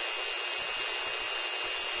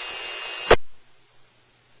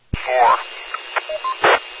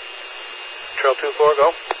 Trail 24,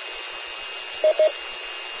 go.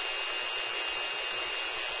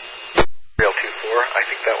 Trail 24, I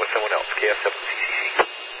think that was someone else. KF7CCC.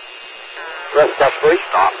 Rest stop 3.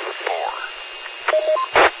 Stop 4.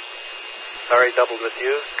 Sorry, doubled with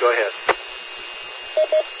you. Go ahead.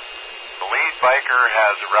 The lead biker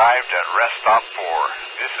has arrived at rest stop 4.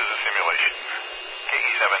 This is a simulation.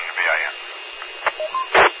 KE7VIN.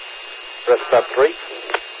 Rest stop 3.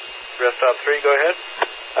 Rest stop 3, go ahead.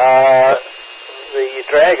 The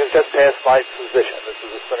drag has just passed my position. This is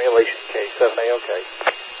a simulation, K7AOK.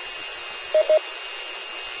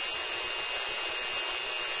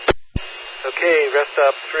 Okay, rest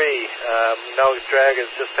stop 3. Now drag has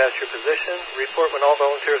just passed your position. Report when all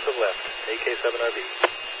volunteers have left. AK7RB.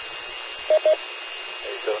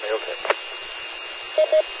 K7AOK.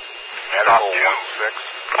 Medical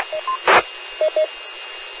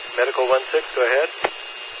 16. Medical 16, go ahead.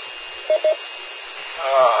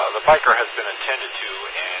 The biker has been attended to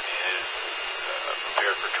and is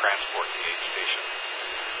prepared for transport to the aid station.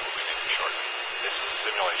 We'll be leaving shortly. This is a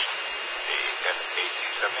simulation.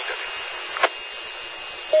 AC70W.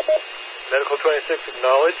 Medical 26,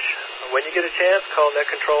 acknowledge. When you get a chance, call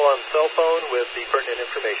net control on cell phone with the pertinent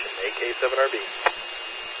information. AK7RB.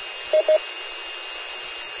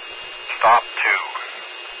 Stop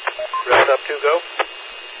 2. Rest stop 2, go.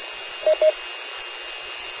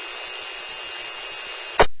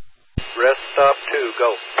 Rest stop 2,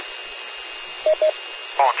 go.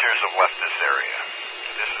 Volunteers have left this area.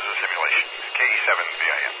 This is a simulation.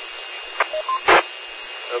 KE7VIN.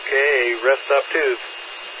 Okay, rest stop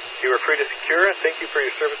 2. You are free to secure. Thank you for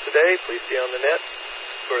your service today. Please stay on the net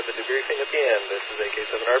for the debriefing at the end. This is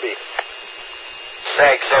AK7RB.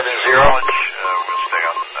 SAG-70. We'll stay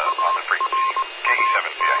on the frequency.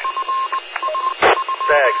 KE7VIN.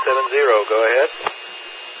 SAG-70, go ahead.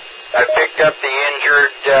 I picked up the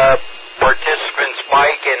injured participant's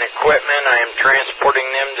bike and equipment. I am transporting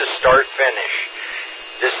them to start finish.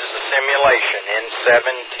 This is a simulation in 7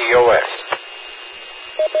 TOS.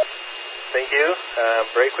 Thank you.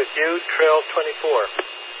 Break with you. Trail 24.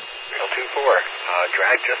 Trail 24.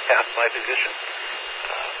 Drag just past my position.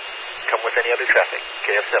 Come with any other traffic.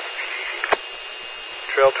 KF7CCC.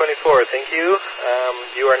 Trail 24, thank you.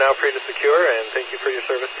 You are now free to secure, and thank you for your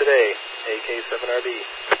service today. AK7RB.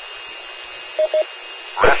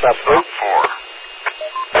 Rest stop 4.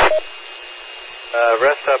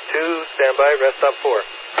 Rest stop 2, stand by. Rest stop 4.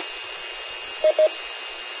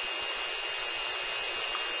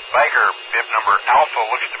 Biker, bib number Alpha,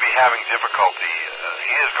 looks to be having difficulty.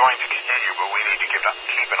 He is going to continue, but we need to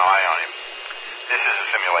keep an eye on him. This is a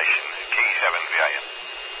simulation. KE7VIN.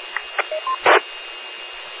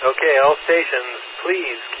 Okay, all stations,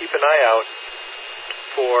 please keep an eye out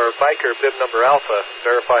for biker bib number Alpha.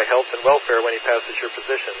 Verify health and welfare when he passes your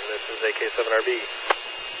position. This is AK7RB.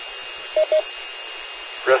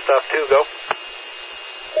 Rest stop 2, go.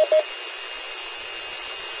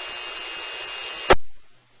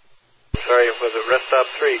 Sorry, was it rest stop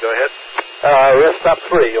 3? Go ahead. Rest stop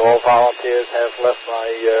 3. All volunteers have left my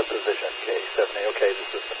position, K7AOK.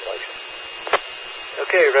 This is simulation.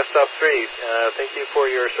 Okay, rest stop 3. Thank you for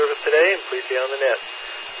your service today, and please stay on the net.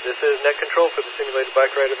 This is net control for the simulated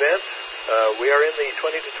bike ride event. We are in the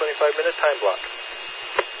 20 to 25 minute time block.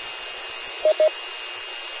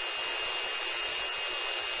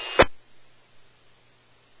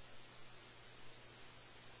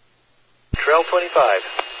 Trail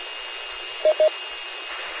 25.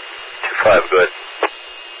 25, good.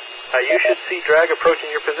 You should see drag approaching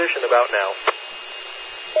your position about now.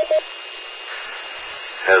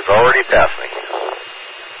 Has already passed me.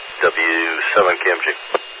 W7 KMG.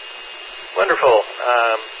 Wonderful.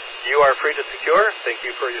 You are free to secure. Thank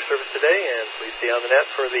you for your service today, and please stay on the net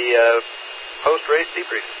for the post-race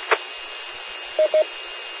debrief.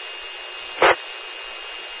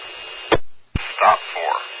 Stop 4.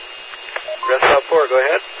 Rest stop 4, go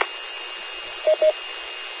ahead.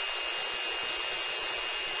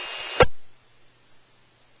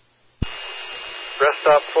 Rest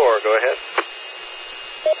stop 4, go ahead.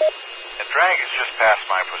 The drag has just passed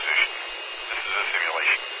my position. This is a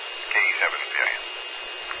simulation. KE7 billion.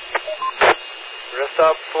 Rest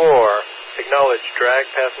stop 4, acknowledge drag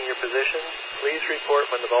passing your position. Please report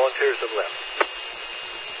when the volunteers have left.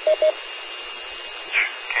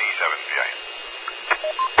 KE7 billion.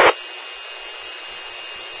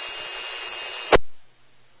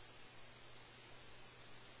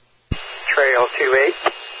 Trail 28.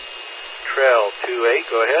 Trail 28,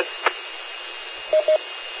 go ahead.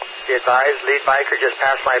 Be advised, lead biker just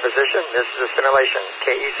passed my position. This is a simulation.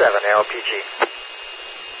 KE7 LPG.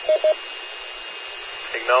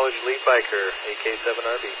 Acknowledge lead biker,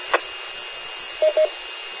 AK7RB.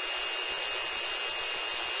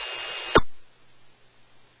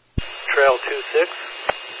 Trail 26.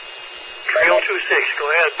 Trail 26, go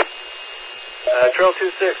ahead. Trail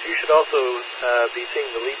 26, you should also be seeing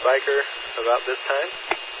the lead biker about this time.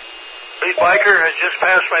 Lead biker has just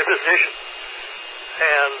passed my position.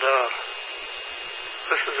 And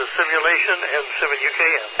this is a simulation and 7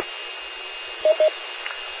 UKM.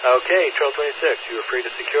 Okay, Trail 26, you are free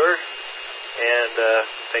to secure. And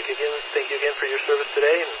thank you again for your service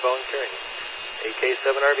today and volunteering.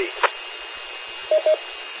 AK7RB.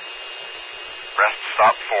 Rest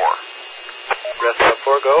stop 4. Rest stop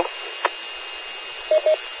 4, go.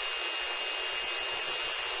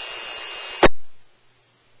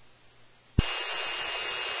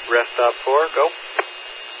 Rest stop 4, go.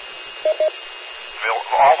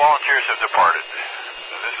 All volunteers have departed.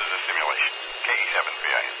 This is a simulation. KE7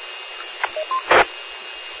 VIN.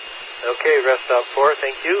 Okay, rest stop 4,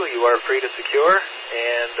 thank you. You are free to secure,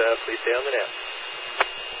 and please stay on the net.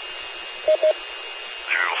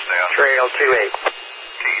 You will stay on Trail 28.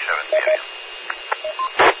 KE7 VIN.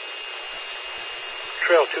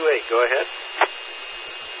 Trail 28, go ahead.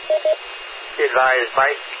 Be advised,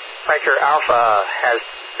 biker Alpha has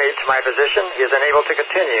made to my position. He is unable to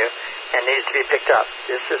continue and needs to be picked up.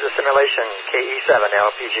 This is a simulation, KE7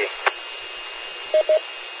 LPG.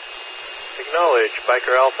 Acknowledge,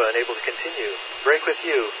 biker Alpha unable to continue. Break with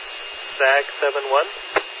you. SAG 71.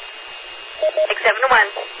 AK7R1.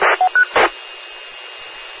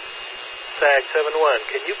 SAG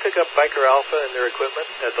 71, can you pick up biker Alpha and their equipment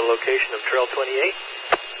at the location of Trail 28?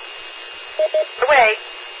 Away.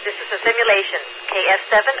 This is a simulation.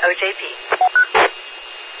 KF7OJP.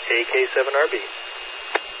 AK7RB.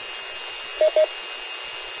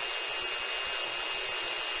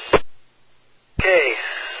 Okay,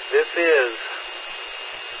 this is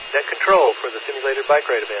net control for the simulated bike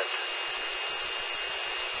ride event.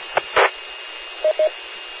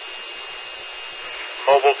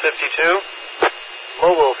 Mobile 52.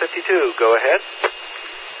 Mobile 52, go ahead.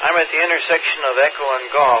 I'm at the intersection of Echo and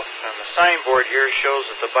Golf, and the signboard here shows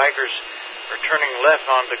that the bikers are turning left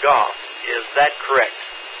onto Golf. Is that correct?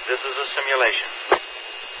 This is a simulation.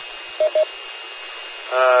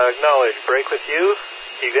 Acknowledge. Break with you.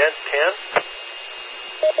 Event 10.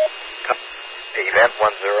 Event 10.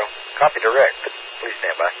 Copy direct. Please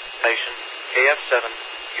stand by. Station KF7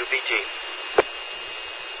 UBT.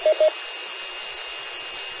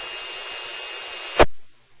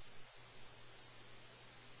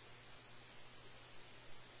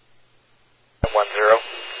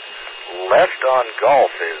 Left on Golf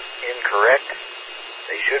is incorrect.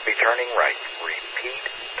 They should be turning right. Repeat,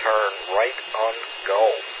 turn right on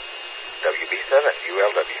Golf. WB7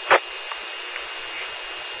 ULW.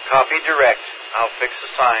 Copy direct. I'll fix the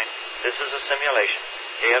sign. This is a simulation.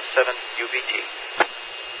 KF7 UBT.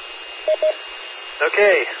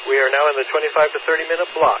 Okay, we are now in the 25 to 30 minute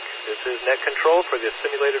block. This is net control for the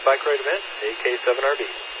simulated bike ride event, AK7RB.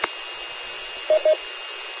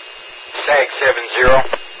 SAG 70.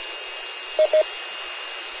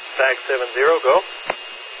 SAG 70, go.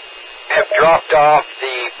 Have dropped off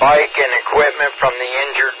the bike and equipment from the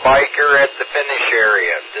injured biker at the finish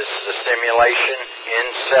area. This is a simulation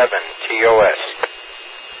N7 TOS.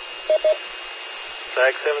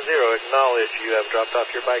 SAG 70, acknowledge you have dropped off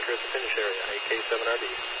your biker at the finish area, AK7RB.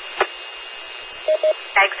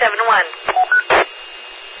 SAG 71.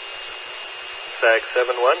 SAG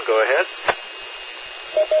 71, go ahead.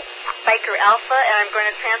 Biker Alpha, and I'm going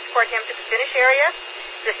to transport him to the finish area.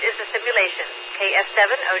 This is a simulation.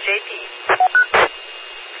 KF7OJP.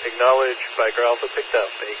 Acknowledge, biker Alpha picked up,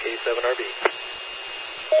 AK7RB.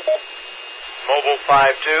 Mobile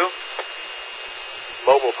 52.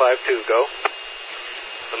 Mobile 52, go.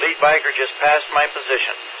 The lead biker just passed my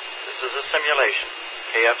position. This is a simulation.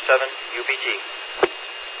 KF7 UBT.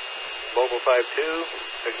 Mobile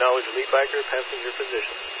 52, acknowledge lead biker passing your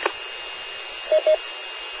position.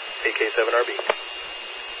 AK7RB.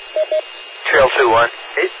 Trail 21.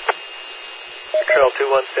 Trail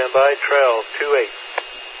 21, stand by. Trail 28.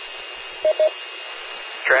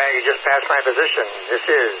 Drag, you just passed my position. This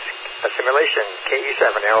is a simulation,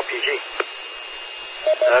 KE7RB.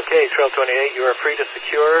 Okay, Trail 28, you are free to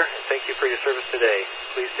secure. Thank you for your service today.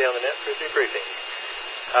 Please stay on the net for debriefing.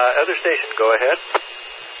 Other station, go ahead.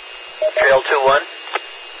 Trail 21.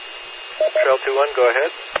 Trail 21, go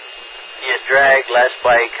ahead. Yeah, Drag, last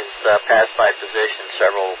bike has passed my position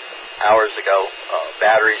several hours ago.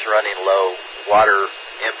 Batteries running low, water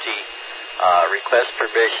empty. Request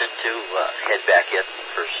permission to head back in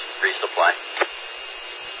for resupply.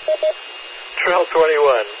 Trail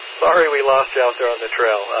 21. Sorry we lost you out there on the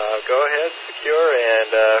trail. Go ahead, secure, and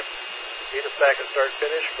meet us back at start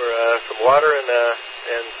finish for some water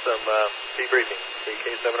and some debriefing.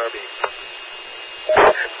 AK7RB.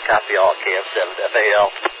 Copy all, KF7FAL.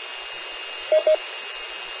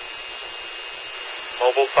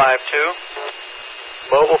 Mobile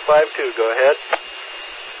 5-2. Mobile 5-2, go ahead.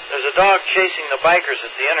 There's a dog chasing the bikers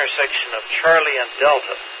at the intersection of Charlie and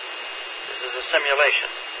Delta. This is a simulation.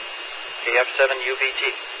 KF7UBT.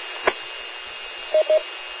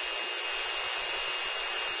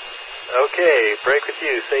 Okay, break with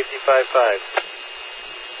you. Safety 5-5.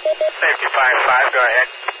 Safety 5-5, go ahead.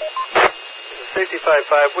 Safety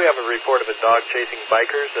 5-5, we have a report of a dog chasing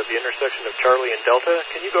bikers at the intersection of Charlie and Delta.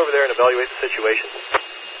 Can you go over there and evaluate the situation?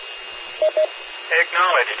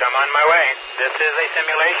 Acknowledged. I'm on my way. This is a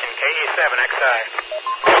simulation, KE7XI.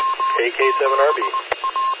 AK7RB.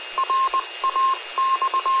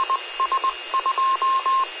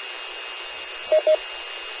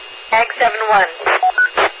 AK7-1.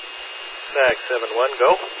 SAG 7-1,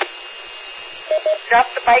 go. Drop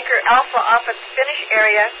the biker Alpha off at the finish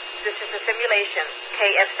area. This is a simulation.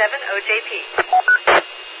 KF7OJP.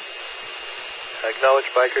 Acknowledge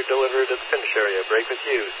biker delivered at the finish area. Break with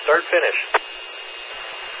you. Start finish.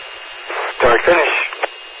 Start finish.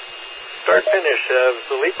 Start finish.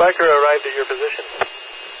 The lead biker arrived at your position.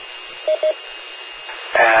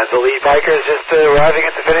 The lead biker is just arriving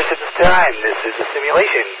at the finish at this time. This is a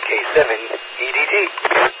simulation, K7EDT.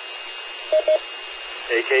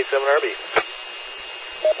 AK7RB.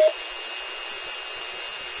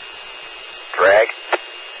 Drag.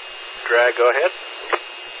 Drag, go ahead.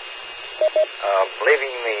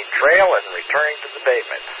 Leaving the trail and returning to the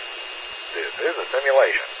pavement. This is a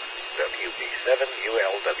simulation.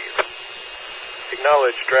 WB7ULW.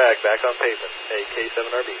 Acknowledge drag back on pavement.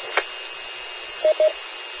 AK7RB.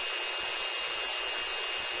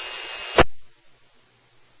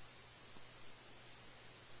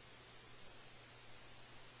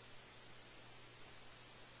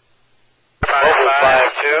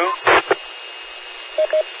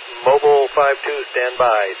 Mobile 5-2, stand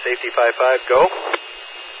by. Safety 5-5, go.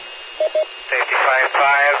 Safety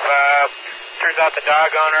 5-5. Turns out the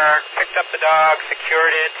dog owner picked up the dog,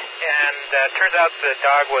 secured it, and turns out the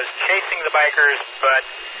dog was chasing the bikers, but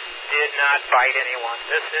did not bite anyone.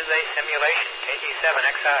 This is a simulation,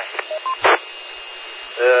 KE7XI.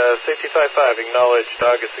 Safety 5-5, acknowledge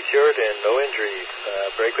dog is secured and no injuries.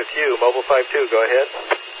 Break with you. Mobile 5-2, go ahead.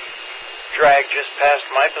 Drag just passed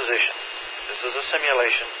my position. This is a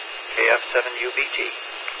simulation, KF7UBT.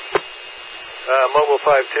 Mobile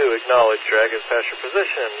 5-2, acknowledge drag has passed your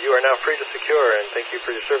position. You are now free to secure, and thank you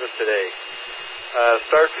for your service today.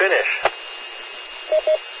 Start finish.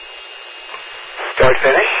 Start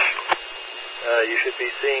finish. You should be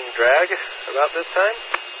seeing drag about this time.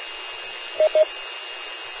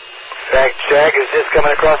 Drag is just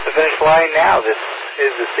coming across the finish line now. This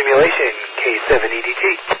is the simulation,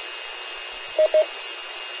 K7EDT.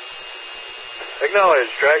 Acknowledge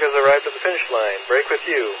drag has arrived at the finish line. Break with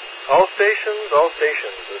you. All stations.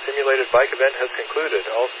 The simulated bike event has concluded.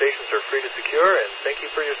 All stations are free to secure, and thank you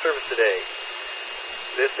for your service today.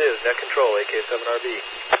 This is Net Control, AK7RB.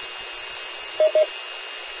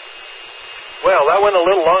 Well, that went a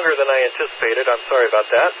little longer than I anticipated. I'm sorry about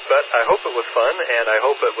that, but I hope it was fun, and I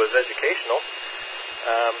hope it was educational.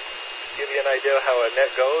 Give you an idea how a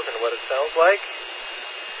net goes and what it sounds like.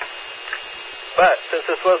 But since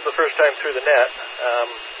this was the first time through the net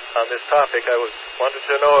on this topic, I wanted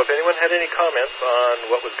to know if anyone had any comments on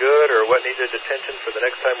what was good or what needed attention for the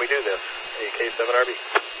next time we do this. AK7RB.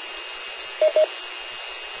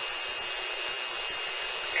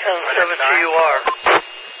 K7CUR.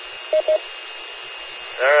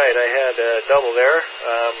 All right, I had a double there.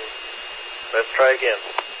 Let's try again.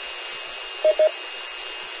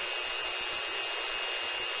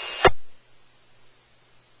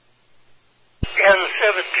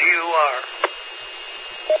 N7QR.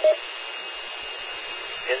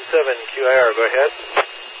 N7QIR, go ahead.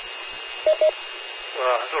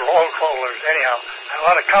 the roll callers. Anyhow, I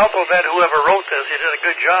want to compliment whoever wrote this. He did a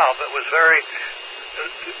good job. It was very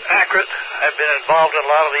accurate. I've been involved in a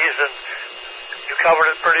lot of these, and you covered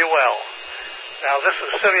it pretty well. Now, this is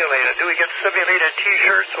simulated. Do we get simulated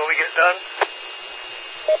T-shirts when we get done?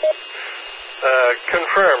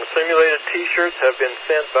 Confirmed. Simulated T-shirts have been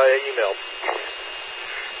sent via email.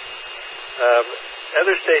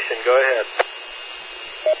 Other station, go ahead.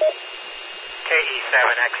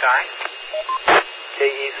 KE7XI.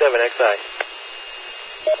 KE7XI.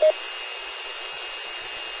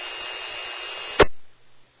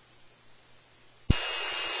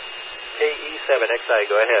 KE7XI,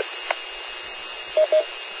 go ahead.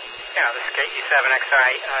 Yeah, this is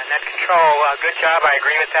KE7XI. Net control, good job. I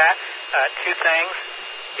agree with that. Two things.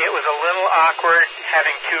 It was a little awkward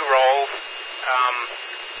having two roles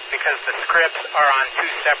because the scripts are on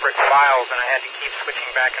two separate files, and I had to keep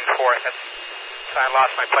switching back and forth. So I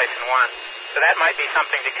lost my place in one. So that might be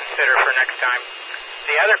something to consider for next time.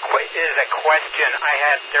 The other is a question I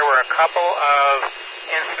had. There were a couple of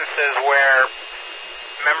instances where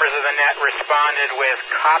members of the net responded with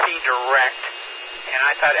copy direct, and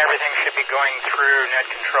I thought everything should be going through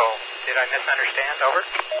net control. Did I misunderstand? Over?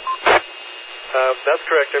 That's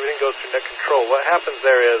correct. Everything goes through net control. What happens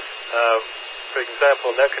there is, for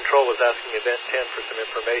example, net control was asking Event 10 for some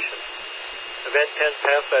information. Event 10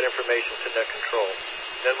 passed that information to net control.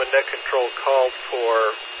 Then when net control called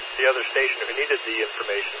for the other station who needed the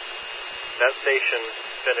information, that station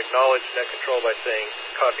then acknowledged net control by saying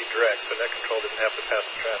copy direct, so net control didn't have to pass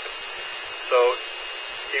the traffic. So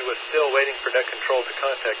he was still waiting for net control to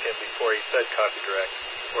contact him before he said copy direct,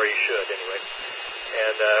 or he should anyway.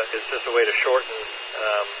 And it's just a way to shorten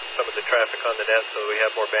some of the traffic on the net so we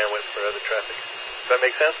have more bandwidth for other traffic. Does that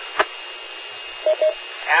make sense?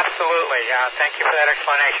 Absolutely. Thank you for that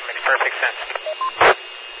explanation. Makes perfect sense.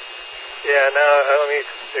 Yeah, now let me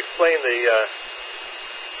explain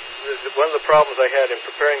one of the problems I had in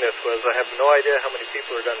preparing this was I have no idea how many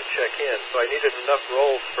people are going to check in, so I needed enough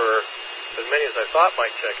roles for as many as I thought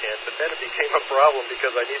might check in, but then it became a problem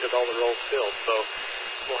because I needed all the roles filled, so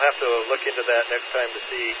we'll have to look into that next time to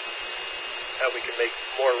see how we can make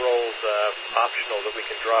more roles optional that we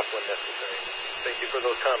can drop when necessary. Thank you for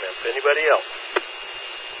those comments. Anybody else?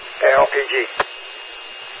 LPG.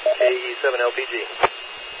 KE7LPG.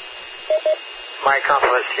 My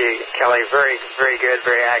compliments to you, Kelly. Very, very good,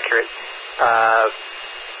 very accurate.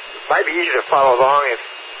 Might be easier to follow along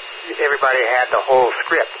if everybody had the whole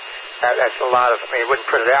script. That's a lot of, it wouldn't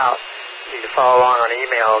print it out. You could follow along on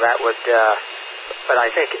email. That would, but I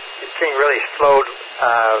think the thing really flowed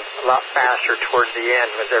a lot faster towards the end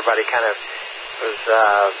as everybody kind of was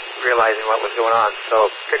realizing what was going on. So,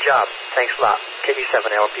 good job. Thanks a lot.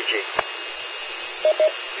 KE7LPG.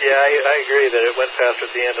 Yeah, I agree that it went faster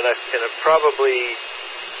at the end, and it probably,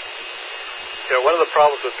 one of the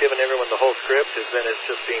problems with giving everyone the whole script is then it's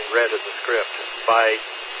just being read as a script. By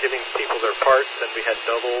giving people their parts, then we had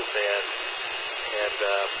doubles and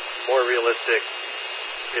more realistic.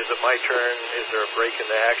 Is it my turn? Is there a break in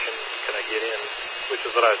the action? Can I get in? Which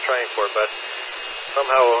is what I was trying for, but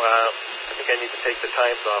somehow I think I need to take the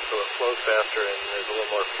times off so it flows faster and is a little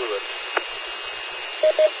more fluid.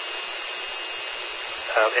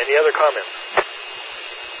 Any other comments?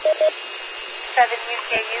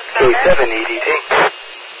 7UKU comment. K7 EDT.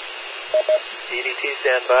 EDT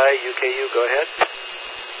standby. UKU, go ahead.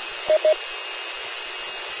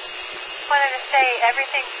 Wanted to say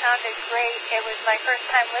everything sounded great. It was my first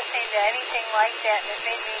time listening to anything like that, and it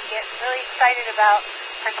made me get really excited about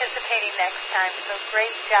participating next time. So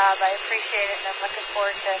great job. I appreciate it, and I'm looking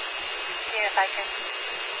forward to seeing if I can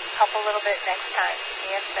help a little bit next time.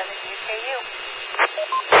 KF7UKU.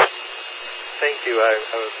 Thank you.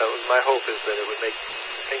 That was my hope, is that it would make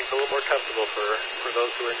things a little more comfortable for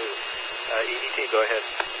those who are new. EDT, go ahead.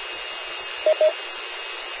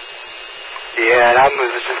 Yeah, and I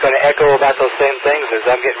was just going to echo about those same things as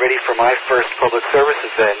I'm getting ready for my first public service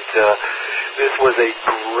event. This was a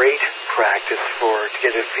great practice to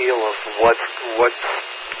get a feel of what's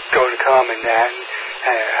going to come and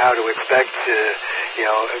how to expect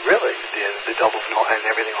really the doubles and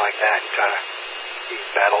everything like that, and try to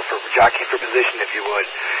battle for jockey for position, if you would.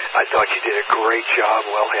 I thought you did a great job,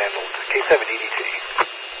 well handled. K7 EDT.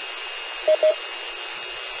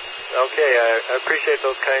 Okay, I appreciate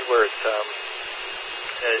those kind words.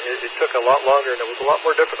 It took a lot longer, and it was a lot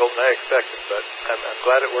more difficult than I expected, but I'm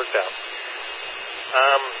glad it worked out.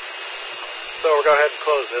 So we'll go ahead and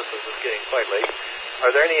close this as it's getting quite late.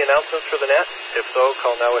 Are there any announcements for the net? If so,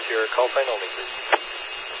 call now with your call sign only, please.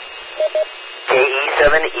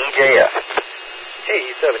 KE7EJF.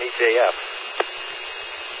 KE7EJF.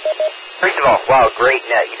 First of all, wow, great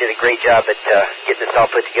net. You did a great job at getting this all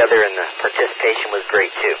put together, and the participation was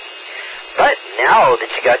great, too. But now that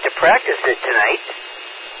you got to practice it tonight,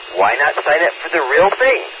 why not sign up for the real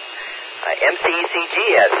thing? MCECG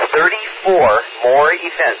has 34 more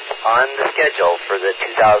events on the schedule for the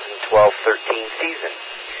 2012-13 season.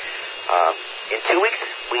 In 2 weeks,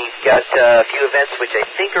 we've got a few events which I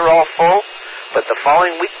think are all full, but the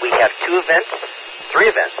following week we have 3 events,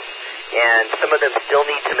 and some of them still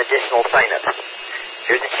need some additional sign-ups.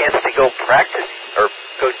 Here's a chance to go practice, or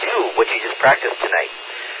go do what you just practiced tonight.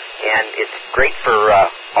 And it's great for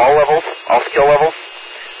all levels, all skill levels.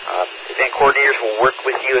 Event coordinators will work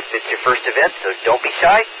with you if it's your first event, so don't be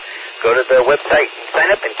shy. Go to the website and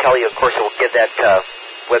sign up, and Kelly, of course, will give that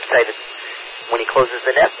website when he closes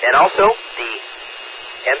the net. And also, the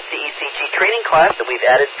MCECG training class that we've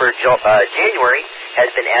added for January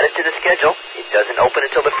has been added to the schedule. It doesn't open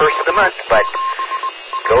until the first of the month, but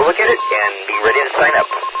go look at it and be ready to sign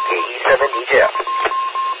up. KE7EJF.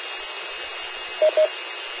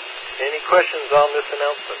 Any questions on this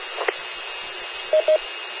announcement?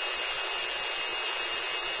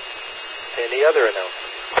 Any other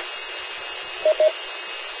announcements?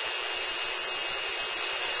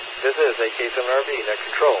 This is AK7RB, Net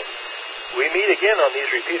Control. We meet again on these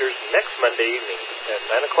repeaters next Monday evening at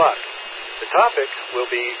 9 o'clock. The topic will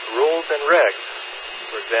be rules and regs.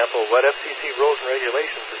 For example, what FCC rules and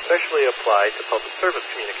regulations especially apply to public service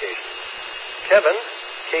communications. Kevin,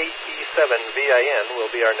 KE7VIN, will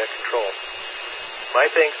be our Net Control. My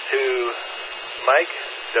thanks to Mike,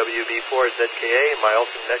 WB4ZKA, my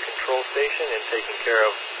ultimate Net Control station, in taking care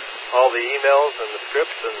of all the emails and the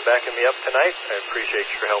scripts and backing me up tonight. I appreciate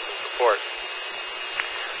your help and support.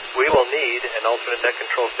 We will need an alternate Net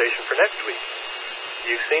Control station for next week.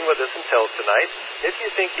 You've seen what this entails tonight. If you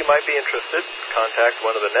think you might be interested, contact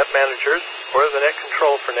one of the net managers or the Net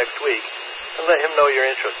Control for next week and let him know you're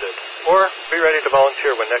interested. Or be ready to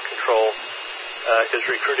volunteer when Net Control is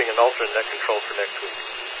recruiting an alternate Net Control for next week.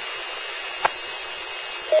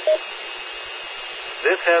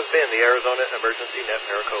 This has been the Arizona Emergency Net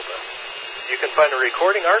Maricopa. You can find a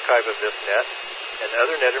recording archive of this net and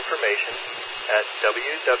other net information at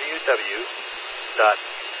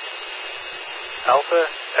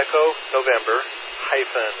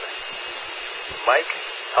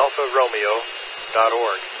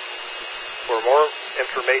For more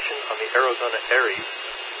information on the Arizona ARES,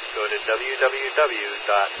 go to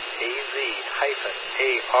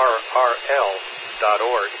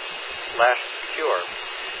www.azarrl.org/secure.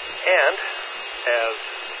 And, as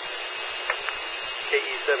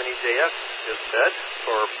KE7EJF just said,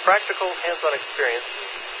 for practical hands-on experience in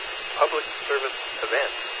public service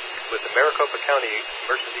events with the Maricopa County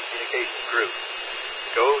Emergency Communications Group,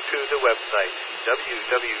 go to the website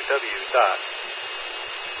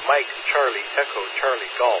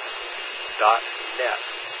www.MikeCharlieEchoCharlieGolf.net.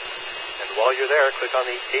 And while you're there, click on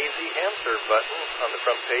the AZ Hamster button on the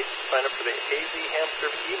front page to sign up for the AZ Hamster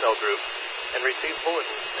email group and receive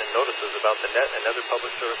bulletins and notices about the net and other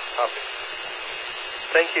public service topics.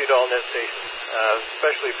 Thank you to all net stations,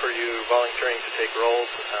 especially for you volunteering to take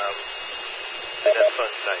roles in that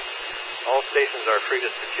fun tonight. All stations are free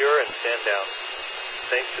to secure and stand down.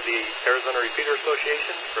 Thanks to the Arizona Repeater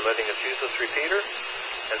Association for letting us use this repeater,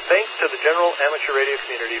 and thanks to the general amateur radio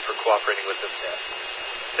community for cooperating with this net.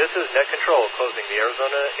 This is Net Control, closing the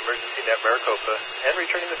Arizona Emergency Net Maricopa and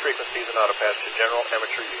returning the frequencies and autopatch to general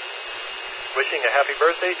amateur use. Wishing a happy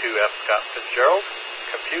birthday to F. Scott Fitzgerald,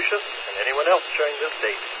 Confucius, and anyone else sharing this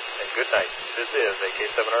date. And good night. This is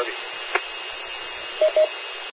AK7RB.